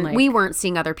what I didn't. mean? Like, we weren't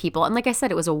seeing other people. And like I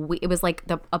said, it was it was like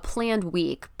a planned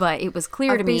week, but it was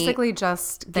clear to me basically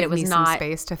just that it was some not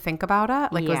space to think about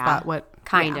it. Like, was that what?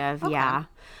 Kind of, okay. Yeah.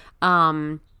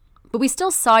 But we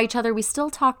still saw each other. We still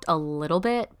talked a little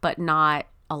bit, but not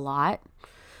a lot.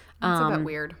 It's a bit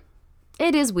weird.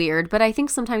 It is weird, but I think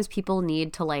sometimes people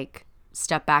need to like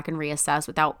step back and reassess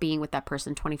without being with that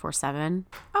person 24/7.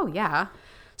 Oh yeah.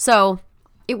 So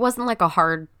it wasn't like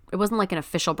it wasn't like an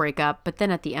official breakup, but then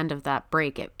at the end of that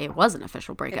break, it was an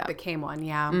official breakup. It became one,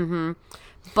 yeah. Mm-hmm.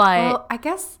 But well, I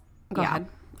guess, go ahead.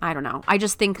 I don't know. I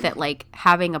just think that like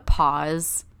having a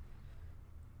pause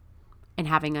and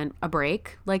having a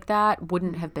break like that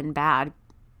wouldn't have been bad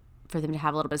for them to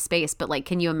have a little bit of space. But like,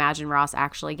 can you imagine Ross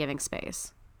actually giving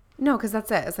space? No, because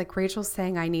that's it. It's like Rachel's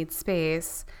saying, I need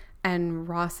space. And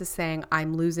Ross is saying,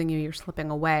 I'm losing you. You're slipping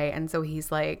away. And so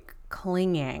he's like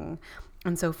clinging.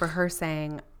 And so for her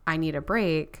saying, I need a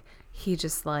break, he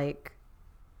just like,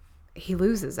 he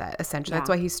loses it essentially. That's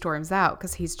why he storms out,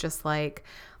 because he's just like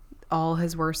all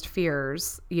his worst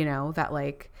fears, you know, that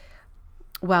like,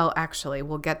 well, actually,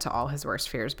 we'll get to all his worst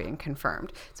fears being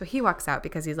confirmed. So he walks out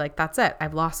because he's like, that's it.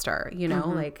 I've lost her, you know,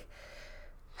 like,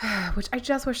 which I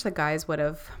just wish the guys would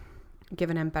have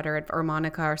given him better, or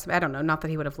Monica or something. I don't know. Not that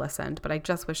he would have listened, but I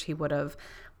just wish he would have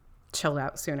chilled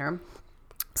out sooner.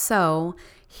 So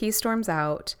he storms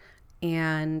out,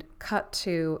 and cut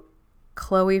to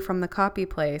Chloe from the copy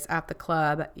place at the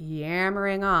club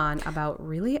yammering on about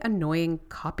really annoying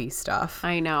copy stuff.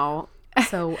 I know.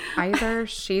 So either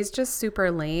she's just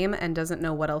super lame and doesn't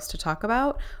know what else to talk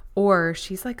about, or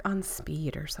she's like on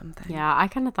speed or something. Yeah, I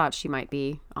kind of thought she might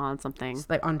be on something. She's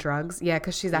like on drugs. Yeah,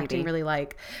 because she's acting really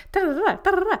like, da-da-da-da,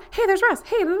 da-da-da. Hey, there's Ross.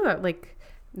 Hey, da-da-da. Like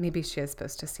maybe she is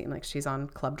supposed to seem like she's on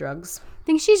club drugs. I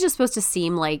think she's just supposed to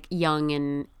seem like young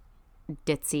and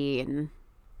ditzy, and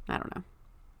I don't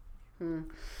know.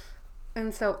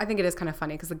 And so I think it is kind of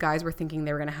funny because the guys were thinking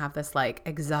they were going to have this like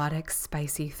exotic,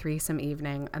 spicy threesome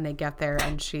evening, and they get there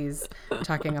and she's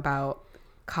talking about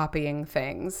copying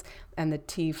things and the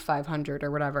T500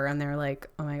 or whatever, and they're like,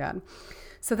 oh my God.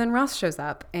 So then Ross shows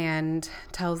up and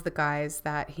tells the guys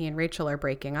that he and Rachel are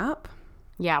breaking up.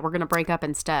 Yeah, we're going to break up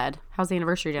instead. How's the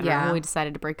anniversary dinner? Yeah. Well, we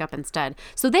decided to break up instead.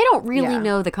 So they don't really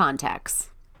know the context.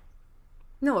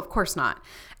 No, of course not.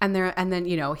 And then,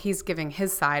 you know, he's giving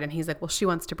his side and he's like, well, she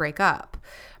wants to break up.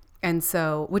 And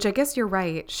so, which I guess you're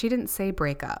right. She didn't say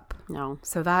break up. No.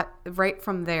 So that right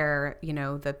from there, you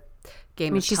know, the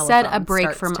game of she telephone said a break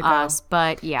starts from to go. us,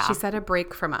 but yeah. She said a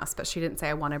break from us, but she didn't say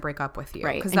I want to break up with you.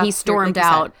 Right. And that's, he stormed like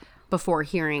you out said, before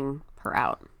hearing her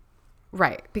out.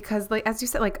 right. Because like, as you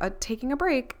said, like taking a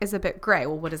break is a bit gray.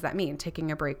 Well, what does that mean?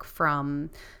 Taking a break from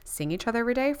seeing each other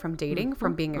every day, from dating,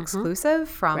 from being exclusive,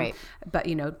 from, Right. but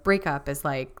you know, breakup is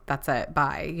like, that's it.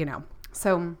 Bye, you know?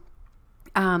 So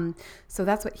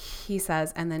that's what he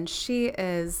says. And then she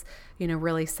is, you know,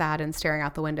 really sad and staring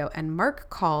out the window. And Mark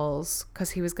calls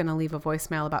because he was going to leave a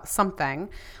voicemail about something.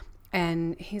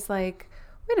 And he's like,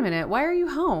 wait a minute, why are you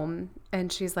home? And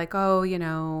she's like, oh, you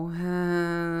know,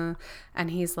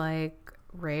 and he's like,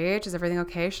 Rach, is everything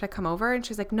okay? Should I come over? And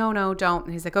she's like, no, don't.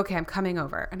 And he's like, okay, I'm coming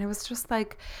over. And it was just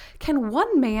like, can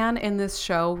one man in this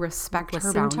show respect her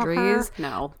Listen to her? boundaries?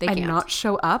 No, they and can't. not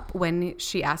show up when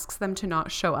she asks them to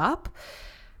not show up?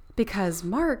 Because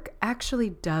Mark actually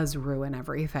does ruin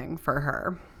everything for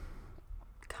her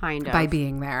Kind of. by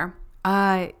being there.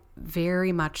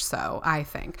 Very much so, I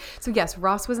think. So yes,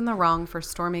 Ross was in the wrong for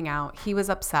storming out. He was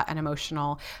upset and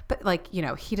emotional, but like, you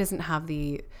know, he doesn't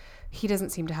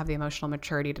seem to have the emotional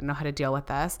maturity to know how to deal with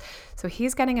this. So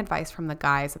he's getting advice from the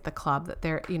guys at the club that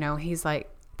they're, you know,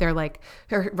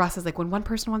 Ross is like, when one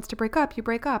person wants to break up, you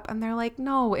break up. And they're like,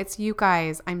 no, it's you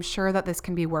guys. I'm sure that this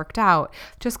can be worked out.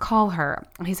 Just call her.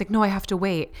 And he's like, no, I have to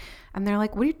wait. And they're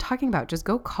like, what are you talking about? Just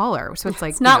go call her. So it's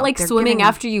like, it's not like swimming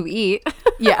after you eat.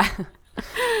 Yeah.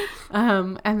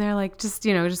 And they're like,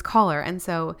 just call her. And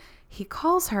so he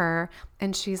calls her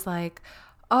and she's like,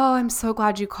 oh, I'm so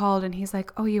glad you called. And he's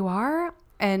like, oh, you are?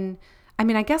 And I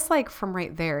mean, I guess like from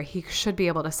right there, he should be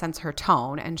able to sense her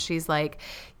tone. And she's like,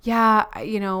 yeah,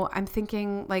 you know, I'm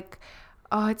thinking like,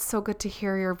 oh, it's so good to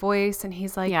hear your voice. And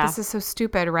he's like, this is so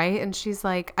stupid, right? And she's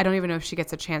like, I don't even know if she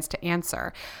gets a chance to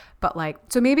answer. But like,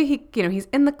 so maybe he, you know, he's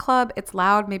in the club, it's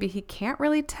loud. Maybe he can't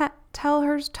really tell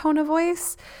her tone of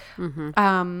voice.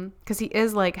 Because he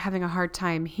is like having a hard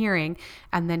time hearing,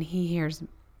 and then he hears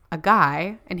a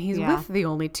guy, and he's with the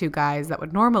only two guys that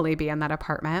would normally be in that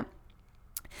apartment.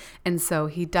 And so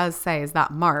he does say, is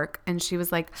that Mark? And she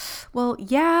was like, well,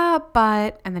 yeah,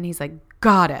 but, and then he's like,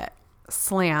 got it,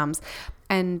 slams.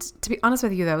 And to be honest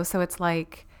with you though, so it's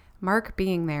like Mark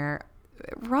being there,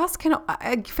 Ross can,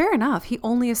 fair enough. He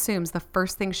only assumes the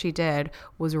first thing she did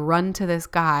was run to this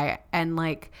guy. And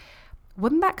like,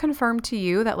 wouldn't that confirm to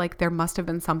you that like there must have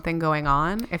been something going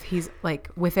on if he's like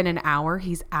within an hour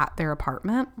he's at their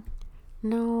apartment?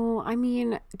 No, I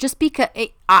mean, just because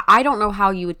I don't know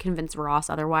how you would convince Ross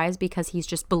otherwise, because he's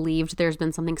just believed there's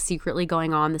been something secretly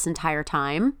going on this entire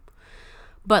time.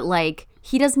 But like,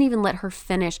 he doesn't even let her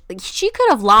finish. Like, she could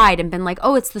have lied and been like,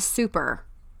 oh, it's the super.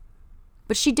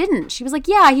 But she didn't. She was like,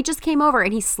 yeah, he just came over,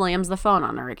 and he slams the phone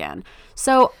on her again.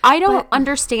 So I don't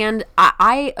understand.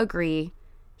 I agree.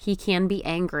 He can be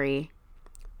angry,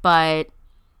 but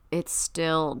it's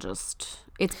still just,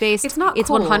 it's based, it's not, it's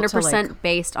cool 100%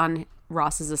 based on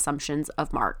Ross's assumptions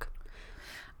of Mark.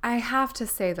 I have to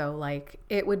say though, like,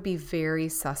 it would be very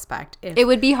suspect. If it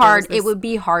would be hard. It would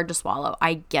be hard to swallow.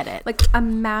 I get it. Like,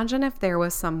 imagine if there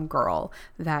was some girl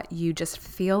that you just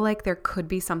feel like there could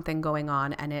be something going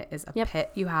on, and it is a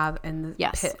pit you have in the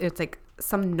pit. It's like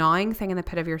some gnawing thing in the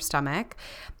pit of your stomach.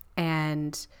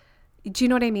 And do you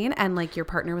know what I mean? And like your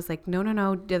partner was like, no,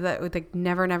 like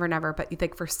never. But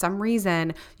like for some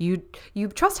reason you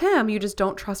trust him, you just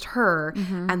don't trust her.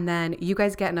 And then you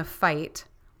guys get in a fight,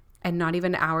 and not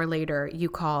even an hour later you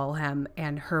call him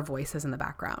and her voice is in the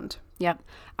background. Yep.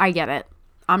 I get it.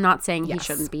 I'm not saying he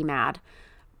shouldn't be mad,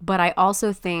 but I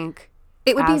also think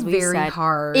it would be very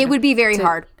hard. It would be very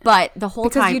hard. But the whole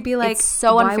time you'd be like, it's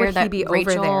so unfair why would that he be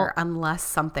Rachel, over there unless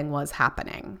something was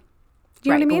happening? Do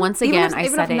you know right, what I mean? But once again,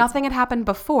 even if nothing had happened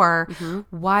before,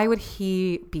 why would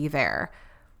he be there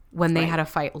when they had a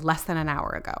fight less than an hour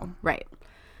ago? Right.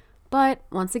 But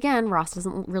once again, Ross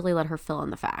doesn't really let her fill in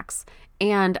the facts.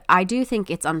 And I do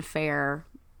think it's unfair,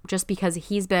 just because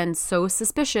he's been so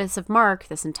suspicious of Mark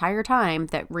this entire time,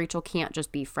 that Rachel can't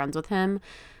just be friends with him.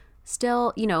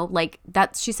 Still, you know, like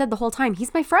that, she said the whole time,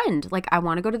 he's my friend. Like, I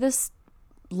want to go to this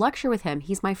lecture with him.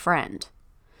 He's my friend.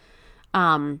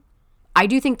 I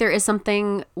do think there is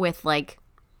something with, like,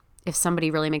 if somebody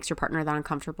really makes your partner that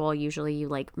uncomfortable, usually you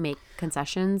like make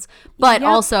concessions. But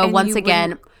also, once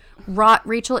again,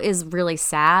 Rachel is really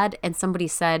sad, and somebody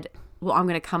said, well, I'm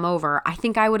going to come over. I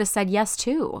think I would have said yes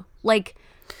too. Like,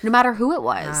 no matter who it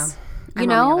was. I'm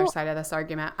on the other side of this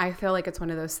argument. I feel like it's one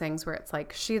of those things where it's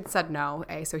like, she had said no,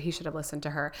 so he should have listened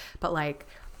to her. But like,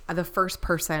 the first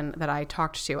person that I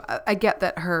talked to, I get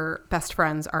that her best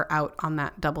friends are out on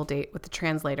that double date with the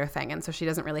translator thing, and so she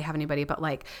doesn't really have anybody, but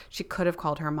like, she could have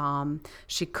called her mom.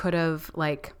 She could have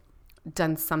like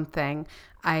done something.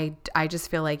 I just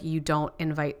feel like you don't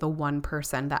invite the one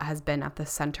person that has been at the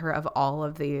center of all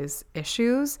of these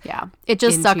issues. Yeah. It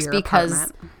just sucks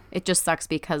because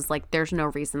like there's no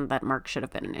reason that Mark should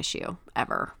have been an issue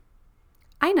ever.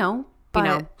 I know,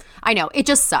 but I know. It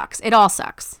just sucks. It all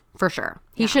sucks. For sure.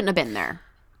 He shouldn't have been there.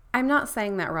 I'm not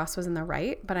saying that Ross was in the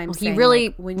right, but I'm saying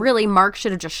he really, Mark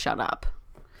should have just shut up.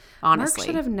 Honestly. Mark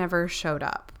should have never showed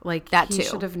up. Like, that he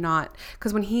should have not,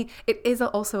 because when it is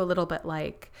also a little bit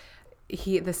like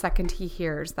the second he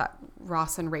hears that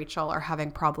Ross and Rachel are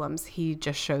having problems, he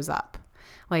just shows up.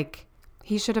 Like,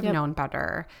 he should have known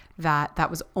better that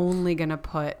was only going to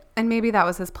put, and maybe that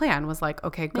was his plan, was like,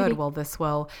 okay, good. Maybe. Well, this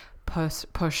will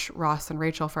push Ross and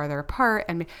Rachel further apart,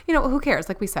 and you know, who cares?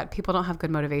 Like we said, people don't have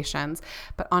good motivations,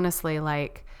 but honestly,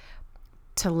 like,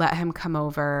 to let him come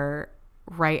over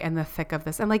right in the thick of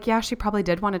this, and like, yeah, she probably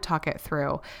did want to talk it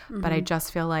through, but I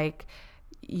just feel like,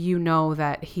 you know,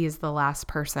 that he's the last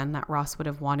person that Ross would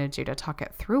have wanted you to talk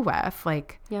it through with.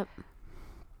 Like, yep.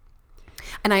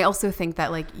 And I also think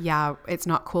that, like, yeah, it's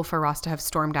not cool for Ross to have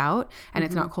stormed out, and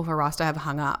it's not cool for Ross to have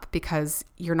hung up, because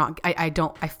you're not,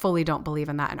 I fully don't believe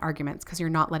in that in arguments, because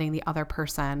you're not letting the other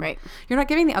person, right. You're not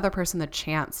giving the other person the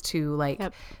chance to like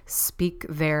speak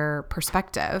their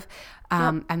perspective.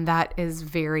 And that is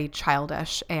very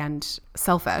childish and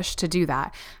selfish to do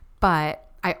that. But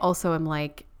I also am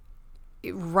like,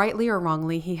 rightly or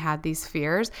wrongly, he had these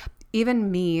fears.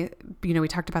 Even me, you know, we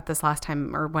talked about this last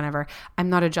time or whenever, I'm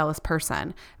not a jealous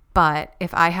person, but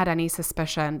if I had any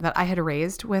suspicion that I had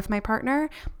raised with my partner,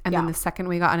 and then the second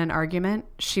we got in an argument,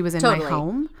 she was in my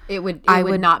home, it would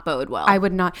not bode well. I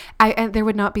would not, and there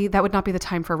would not be, that would not be the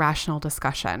time for rational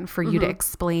discussion, for you to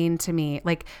explain to me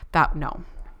like that. No.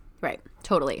 Right.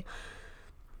 Totally.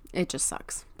 It just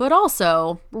sucks. But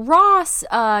also, Ross,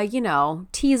 you know,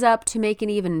 tees up to make an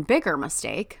even bigger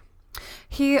mistake.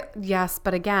 Yes,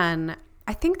 but again,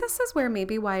 I think this is where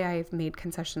maybe why I've made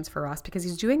concessions for Ross, because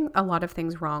he's doing a lot of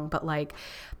things wrong, but like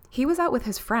he was out with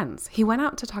his friends. He went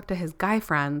out to talk to his guy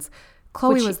friends.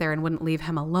 Chloe was there and wouldn't leave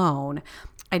him alone.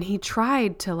 And he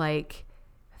tried to like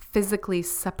physically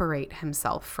separate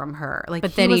himself from her. Like,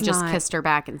 But then he just kissed her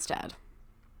back instead.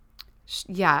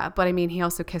 Yeah, but I mean, he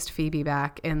also kissed Phoebe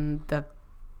back in the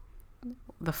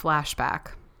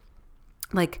flashback.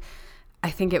 Like, I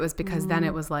think it was because then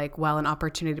it was like, well, an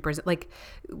opportunity to present, like,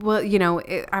 well, you know,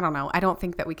 I don't know. I don't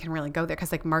think that we can really go there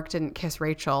because like Mark didn't kiss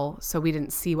Rachel, so we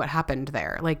didn't see what happened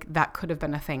there. Like that could have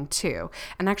been a thing too.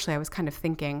 And actually, I was kind of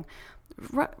thinking,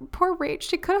 poor Rach,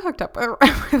 she could have hooked up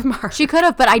with Mark. She could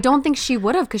have, but I don't think she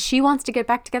would have because she wants to get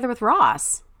back together with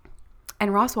Ross.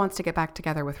 And Ross wants to get back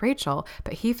together with Rachel,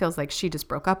 but he feels like she just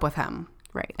broke up with him.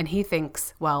 Right. And he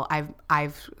thinks, well,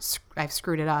 I've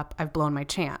screwed it up. I've blown my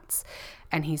chance.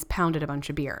 And he's pounded a bunch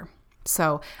of beer.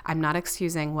 So I'm not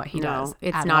excusing what he does.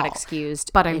 It's not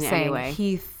excused. But I'm saying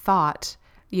he thought,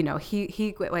 you know,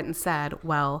 he went and said,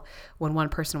 well, when one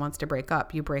person wants to break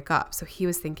up, you break up. So he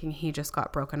was thinking he just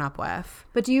got broken up with.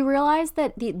 But do you realize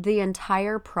that the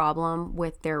entire problem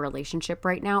with their relationship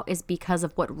right now is because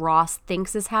of what Ross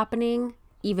thinks is happening,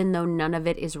 even though none of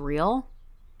it is real?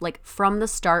 Like from the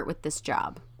start with this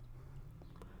job.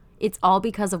 It's all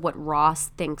because of what Ross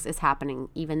thinks is happening,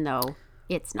 even though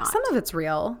it's not. Some of it's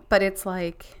real, but it's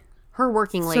like her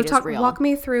working late is real. Walk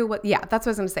me through what. Yeah, that's what I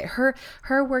was going to say.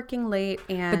 Her working late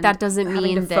and but that doesn't having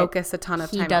mean to focus a ton of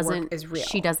time at work is real.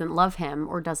 She doesn't love him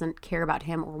or doesn't care about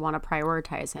him or want to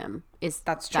prioritize him.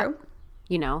 That's true?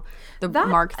 You know, the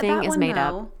Mark thing is made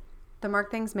up. The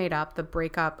Mark thing's made up. The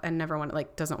breakup and never want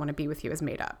like doesn't want to be with you is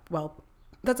made up. Well,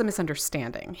 that's a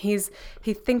misunderstanding. He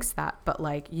thinks that, but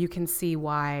like you can see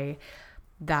why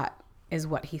that is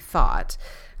what he thought.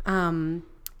 And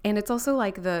it's also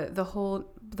like the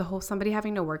whole somebody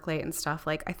having to work late and stuff.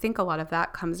 Like I think a lot of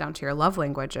that comes down to your love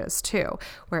languages too,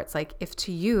 where it's like if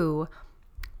to you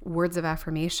words of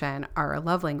affirmation are a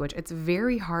love language, it's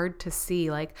very hard to see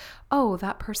like, oh,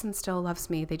 that person still loves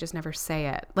me. They just never say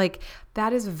it. Like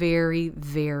that is very,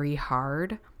 very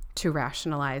hard to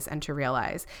rationalize and to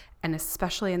realize. And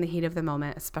especially in the heat of the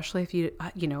moment, especially if you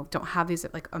don't have these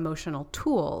like emotional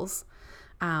tools.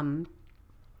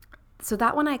 So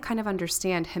that one I kind of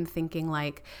understand him thinking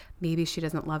like maybe she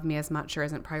doesn't love me as much or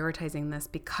isn't prioritizing this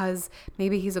because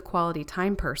maybe he's a quality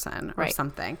time person or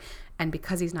something. And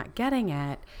because he's not getting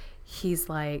it, he's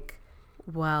like,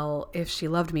 well, if she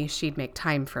loved me, she'd make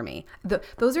time for me.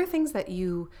 Those are things that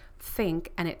you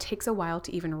think, and it takes a while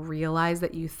to even realize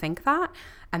that you think that.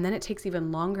 And then it takes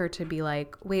even longer to be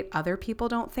like, wait, other people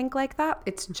don't think like that?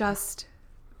 It's just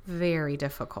very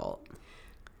difficult.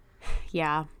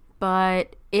 Yeah.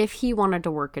 But if he wanted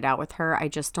to work it out with her, I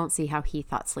just don't see how he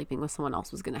thought sleeping with someone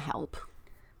else was going to help.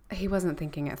 He wasn't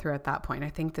thinking it through at that point. I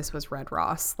think this was Red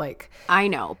Ross. Like I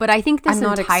know, but I think this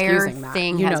entire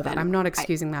thing has been. I'm not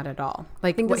excusing that at all.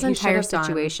 Like I think this entire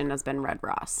situation has been Red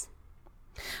Ross.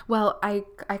 Well, I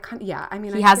can't. Yeah, I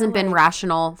mean, he hasn't been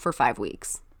rational for 5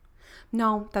 weeks.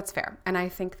 No, that's fair. And I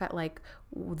think that like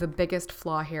the biggest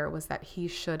flaw here was that he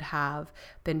should have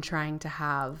been trying to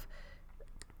have.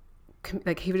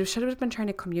 Like he should have been trying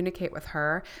to communicate with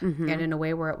her and in a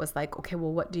way where it was like, okay,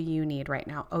 well, what do you need right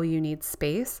now? Oh, you need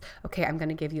space? Okay, I'm going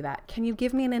to give you that. Can you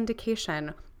give me an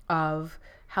indication of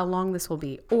how long this will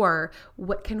be? Or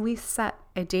what can we set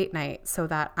a date night so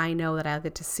that I know that I'll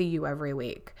get to see you every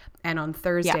week? And on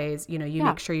Thursdays, you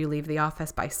make sure you leave the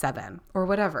office by 7 or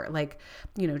whatever. Like,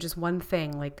 just one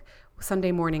thing, like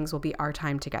Sunday mornings will be our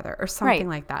time together or something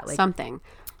like that. Like something.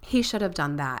 He should have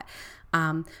done that.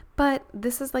 But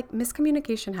this is like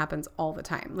miscommunication happens all the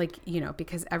time. Like,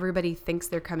 because everybody thinks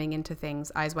they're coming into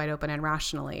things eyes wide open and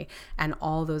rationally, and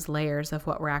all those layers of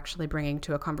what we're actually bringing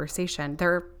to a conversation,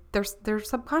 they're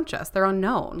subconscious, they're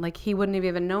unknown. Like he wouldn't have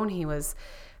even known he was,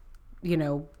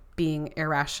 being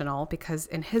irrational because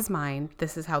in his mind,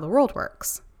 this is how the world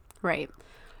works. Right.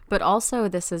 But also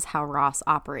this is how Ross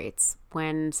operates.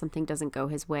 When something doesn't go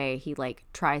his way, he like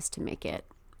tries to make it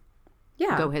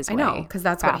go his way. I know, because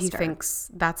that's faster. What he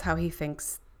thinks. That's how he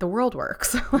thinks the world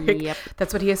works. Like,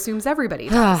 that's what he assumes everybody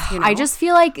does. I just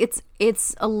feel like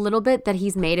it's a little bit that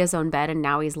he's made his own bed and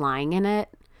now he's lying in it,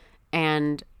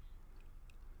 and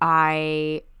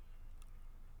I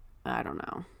don't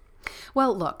know.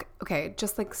 Well, look, okay,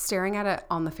 just like staring at it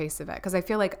on the face of it, because I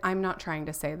feel like I'm not trying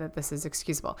to say that this is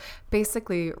excusable.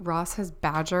 Basically, Ross has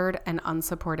badgered and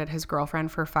unsupported his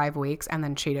girlfriend for 5 weeks and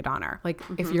then cheated on her. Like,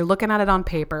 if you're looking at it on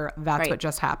paper, that's what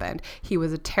just happened. He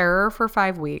was a terror for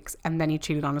 5 weeks and then he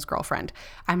cheated on his girlfriend.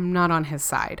 I'm not on his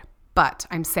side, but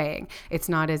I'm saying it's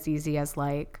not as easy as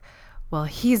like, well,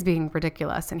 he's being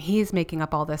ridiculous and he's making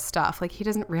up all this stuff. Like, he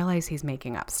doesn't realize he's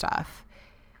making up stuff.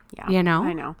 Yeah, You know?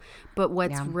 I know. But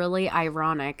what's really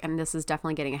ironic, and this is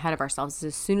definitely getting ahead of ourselves, is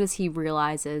as soon as he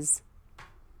realizes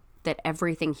that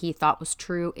everything he thought was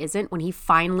true isn't, when he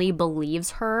finally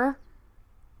believes her,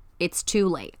 it's too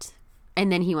late.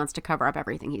 And then he wants to cover up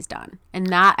everything he's done. And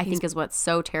that, I think, is what's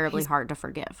so terribly hard to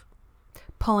forgive.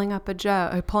 Pulling a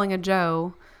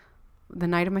Joe the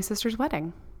night of my sister's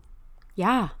wedding.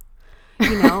 Yeah.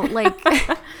 You know, like,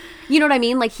 you know what I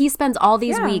mean? Like, he spends all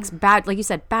these weeks, like you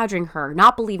said, badgering her,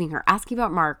 not believing her, asking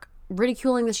about Mark,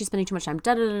 ridiculing that she's spending too much time,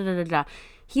 da-da-da-da-da-da.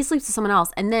 He sleeps with someone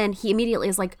else, and then he immediately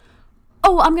is like,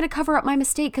 oh, I'm going to cover up my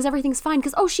mistake because everything's fine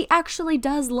because, oh, she actually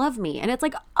does love me. And it's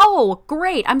like, oh,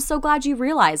 great. I'm so glad you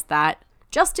realized that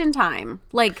just in time.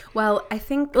 Like, well, I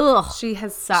think she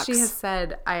has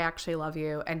said, I actually love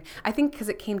you. And I think because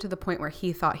it came to the point where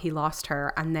he thought he lost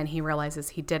her and then he realizes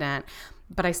he didn't.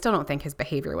 But I still don't think his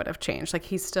behavior would have changed. Like,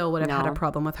 he still would have had a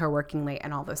problem with her working late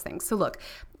and all those things. So look,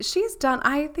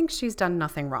 I think she's done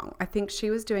nothing wrong. I think she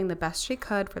was doing the best she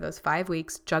could for those 5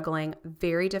 weeks, juggling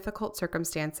very difficult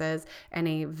circumstances and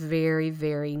a very,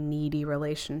 very needy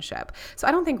relationship. So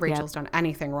I don't think Rachel's done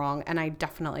anything wrong. And I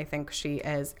definitely think she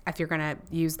is, if you're going to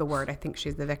use the word, I think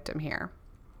she's the victim here.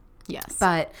 Yes.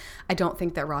 But I don't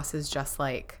think that Ross is just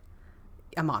like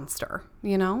a monster,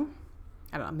 you know?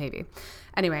 I don't know, maybe.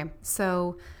 Anyway,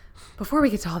 so before we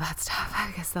get to all that stuff,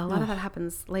 I guess a lot of that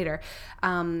happens later.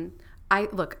 I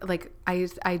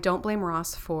don't blame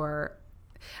Ross for.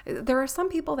 There are some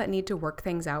people that need to work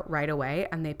things out right away,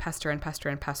 and they pester and pester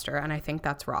and pester, and I think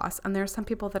that's Ross. And there are some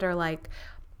people that are like,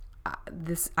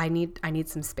 I need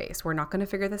some space. We're not going to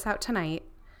figure this out tonight.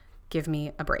 Give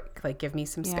me a break. Like, give me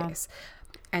some space.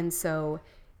 And so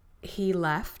he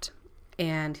left,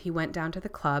 and he went down to the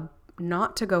club.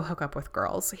 Not to go hook up with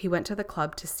girls. He went to the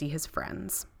club to see his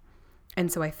friends.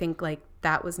 And so I think like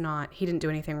that was not, he didn't do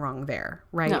anything wrong there,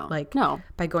 right? No,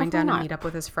 by going down and meet up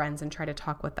with his friends and try to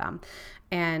talk with them.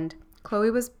 And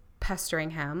Chloe was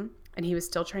pestering him and he was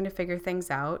still trying to figure things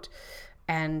out.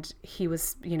 And he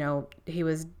was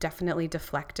definitely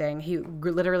deflecting. He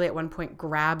literally at one point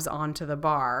grabs onto the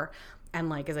bar and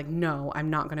like is like, no,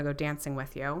 I'm not going to go dancing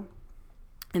with you.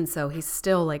 And so he's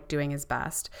still like doing his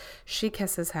best. She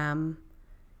kisses him.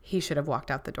 He should have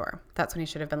walked out the door. That's when he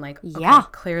should have been like, okay,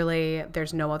 clearly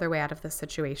there's no other way out of this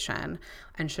situation,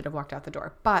 and should have walked out the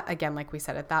door. But again, like we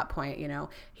said at that point, you know,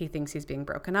 he thinks he's being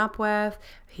broken up with.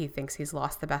 He thinks he's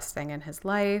lost the best thing in his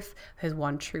life, his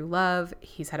one true love.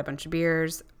 He's had a bunch of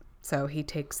beers. So he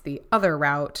takes the other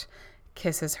route,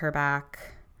 kisses her back.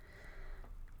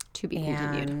 To be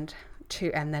continued.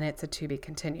 And then it's a to be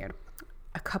continued.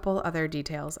 A couple other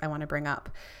details I want to bring up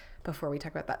before we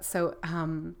talk about that. So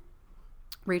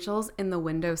Rachel's in the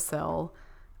windowsill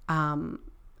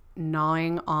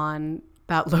gnawing on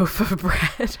that loaf of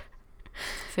bread.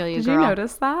 Feel you, Did girl. you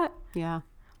notice that? Yeah.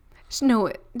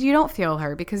 No, you don't feel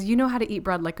her because you know how to eat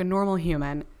bread like a normal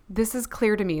human. This is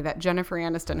clear to me that Jennifer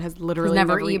Aniston has literally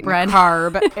never eaten bread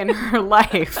carb in her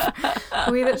life.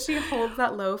 The way that she holds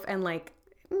that loaf and like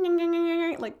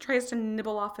tries to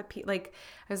nibble off a piece. Like,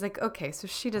 I was like, okay, so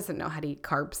she doesn't know how to eat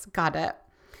carbs. Got it.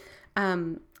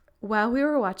 While we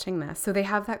were watching this, so they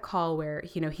have that call where,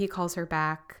 you know, he calls her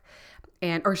back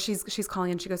or she's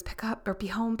calling and she goes, pick up or be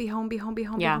home.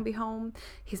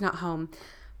 He's not home.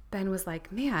 Ben was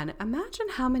like, man, imagine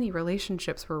how many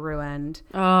relationships were ruined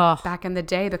back in the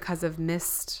day because of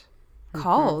missed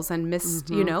calls and missed,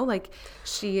 you know, like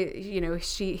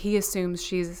he assumes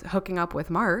she's hooking up with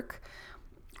Mark.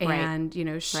 And, you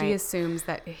know, she assumes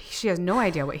that she has no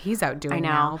idea what he's out doing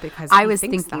now because I was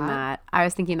thinking that. I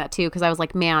was thinking that too because I was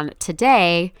like, man,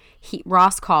 today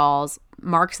Ross calls,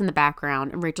 Mark's in the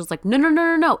background, and Rachel's like,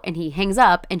 no. And he hangs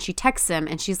up and she texts him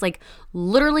and she's like,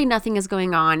 literally nothing is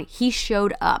going on. He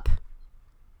showed up.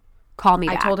 Call me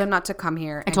back. I told him not to come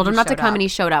here. I told him not to come and he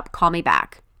showed up. Call me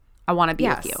back. I want to be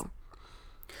with you.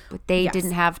 But they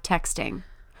didn't have texting.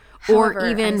 However, or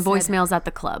even voicemails at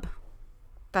the club.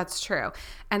 That's true.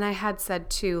 And I had said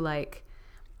too, like,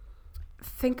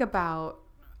 think about,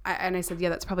 and I said, yeah,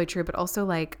 that's probably true. But also,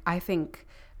 like, I think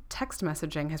text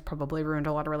messaging has probably ruined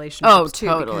a lot of relationships too.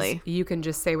 Totally. Because you can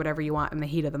just say whatever you want in the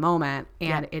heat of the moment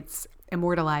and it's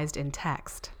immortalized in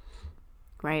text.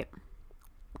 Right.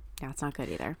 Yeah, it's not good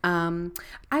either.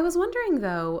 I was wondering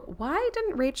though, why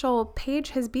didn't Rachel page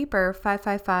his beeper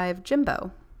 555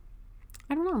 Jimbo?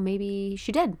 I don't know. Maybe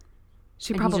she did.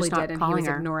 She probably did, and he was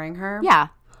ignoring her. Yeah.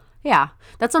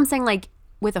 That's what I'm saying. Like,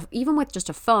 even with just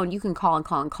a phone, you can call and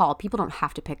call and call. People don't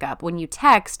have to pick up. When you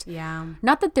text,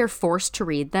 not that they're forced to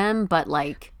read them, but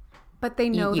like, But they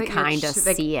know you that kind of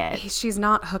see it. She's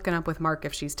not hooking up with Mark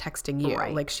if she's texting you.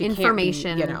 Right. Like she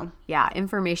information, can't be, you know. Yeah,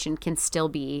 information can still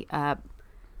be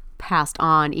passed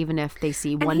on even if they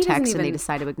see one he doesn't text and they even-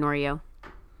 decide to ignore you.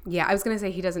 Yeah, I was going to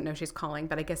say he doesn't know she's calling,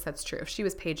 but I guess that's true. If she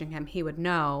was paging him, he would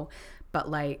know. But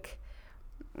like,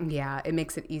 yeah, it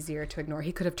makes it easier to ignore.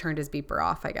 He could have turned his beeper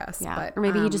off, I guess. Yeah, But, or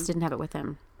maybe he just didn't have it with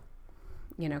him.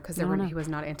 you know, because know. he was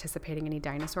not anticipating any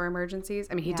dinosaur emergencies.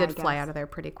 I mean, he Yeah, did I fly guess. out of there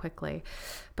pretty quickly.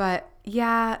 But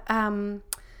yeah,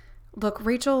 look,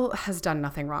 Rachel has done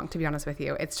nothing wrong, to be honest with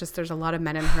you. It's just there's a lot of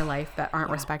men in her life that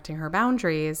aren't respecting her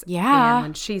boundaries. Yeah. And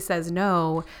when she says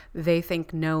no, they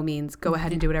think no means go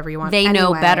ahead and do whatever you want. They know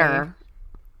anyway. better.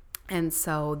 And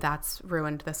so that's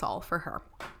ruined this all for her.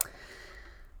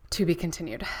 To be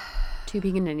continued. To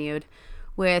be continued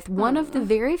with one of the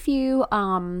very few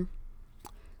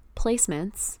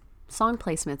placements, song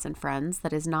placements in Friends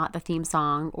that is not the theme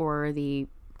song or the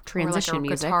transition or like a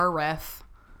music. guitar riff.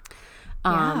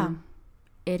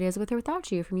 It is With or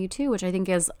Without You from U2, which I think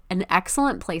is an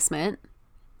excellent placement.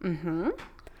 Mm-hmm.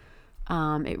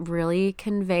 It really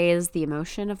conveys the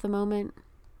emotion of the moment.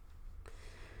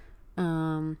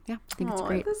 Yeah, I think it's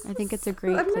great. I think it's a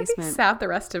great I'm gonna be placement. sad the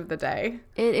rest of the day.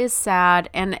 It is sad,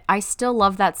 and I still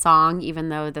love that song, even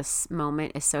though this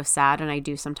moment is so sad, and I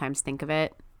do sometimes think of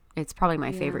it. It's probably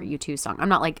my favorite U2 song. I'm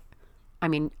not like, I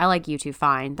mean, I like U2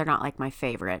 fine. They're not like my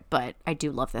favorite, but I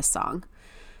do love this song.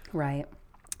 Right.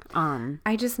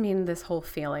 I just mean this whole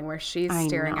feeling where she's I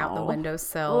staring out the know.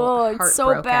 windowsill, Oh, it's so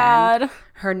heartbroken. bad.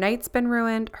 Her night's been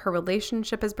ruined. Her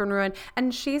relationship has been ruined.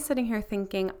 And she's sitting here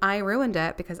thinking, I ruined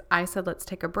it because I said, let's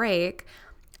take a break.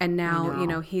 And now, you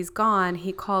know, he's gone.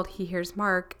 He called, he hears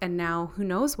Mark, and now who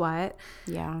knows what.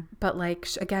 Yeah. But like,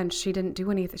 again, she didn't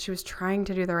do anything. She was trying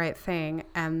to do the right thing.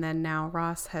 And then now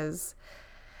Ross has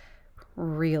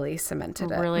really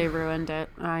cemented it Really ruined it.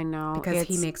 I know. because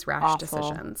he It's makes rash awful.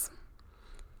 decisions.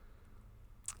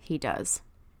 He does.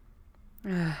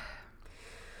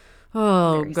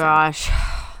 Oh, Very sad. gosh.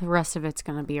 The rest of it's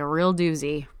going to be a real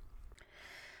doozy.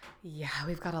 Yeah,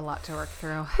 we've got a lot to work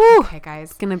through. Whew. Okay,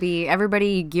 guys. It's going to be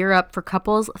everybody gear up for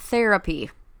couples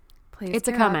therapy. Please It's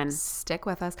a gear up. coming. Stick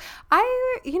with us.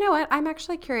 You know what? I'm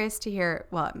actually curious to hear.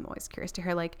 Well, I'm always curious to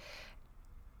hear like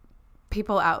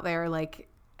people out there, like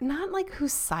not like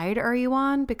whose side are you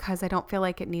on? Because I don't feel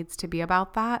like it needs to be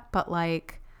about that. But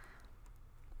like,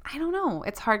 I don't know.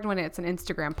 It's hard when it's an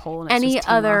Instagram poll and it's Any just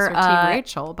Team other, Ross or Team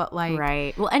Rachel. But like,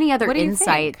 Right. Well, any other what do you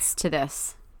insights to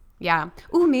this? yeah.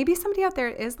 Ooh, maybe somebody out there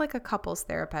is like a couples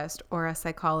therapist or a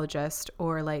psychologist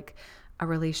or like a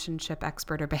relationship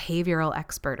expert or behavioral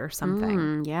expert or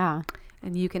something. Yeah.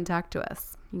 And you can talk to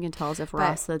us. You can tell us if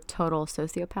Ross is a total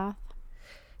sociopath.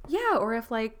 Yeah, or if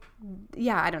like,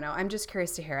 yeah, I don't know. I'm just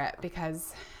curious to hear it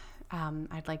because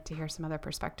I'd like to hear some other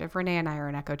perspective. Renee and I are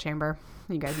an echo chamber.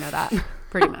 You guys know that.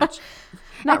 Pretty much.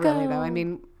 Not really though. I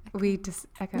mean, we just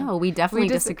echo. No, we definitely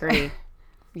disagree.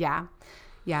 Yeah.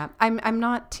 Yeah. I'm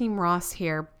not Team Ross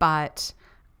here, but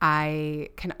I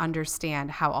can understand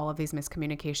how all of these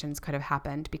miscommunications could have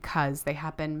happened because they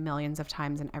happen millions of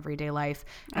times in everyday life.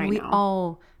 And I we know.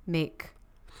 all make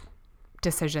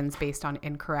decisions based on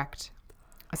incorrect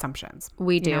assumptions.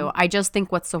 We do. know? I just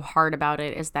think what's so hard about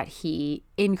it is that he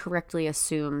incorrectly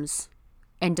assumes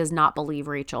and does not believe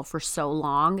Rachel for so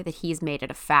long that he's made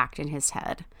it a fact in his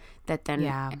head that then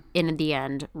Yeah. in the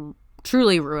end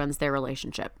truly ruins their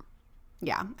relationship.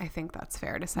 Yeah, I think that's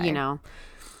fair to say. You know?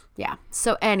 Yeah.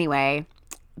 So anyway,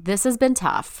 this has been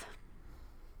tough.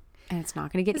 And it's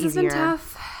not going to get This easier. has been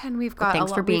tough, and we've got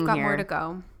thanks a lot, for being we've got here. more to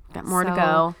go. Got more to So,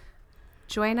 go.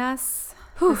 Join us.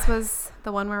 This was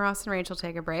the one where Ross and Rachel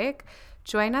take a break.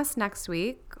 Join us next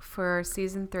week for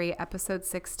season 3, episode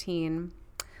 16,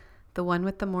 the one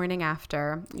with the morning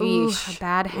after. Ooh, Yeesh. a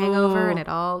bad hangover, Ooh. and it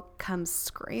all comes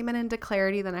screaming into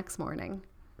clarity the next morning.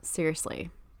 Seriously.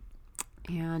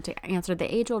 And to answer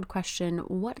the age-old question,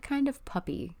 what kind of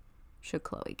puppy should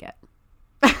Chloe get?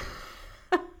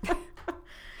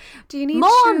 Do you need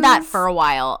Mull on that shoes? for a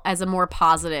while as a more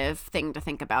positive thing to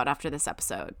think about after this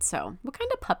episode. So, what kind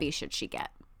of puppy should she get?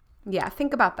 Yeah,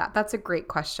 think about that. That's a great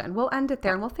question. We'll end it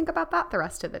there, and we'll think about that the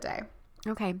rest of the day.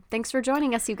 Okay. Thanks for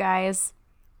joining us, you guys.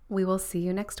 We will see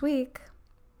you next week.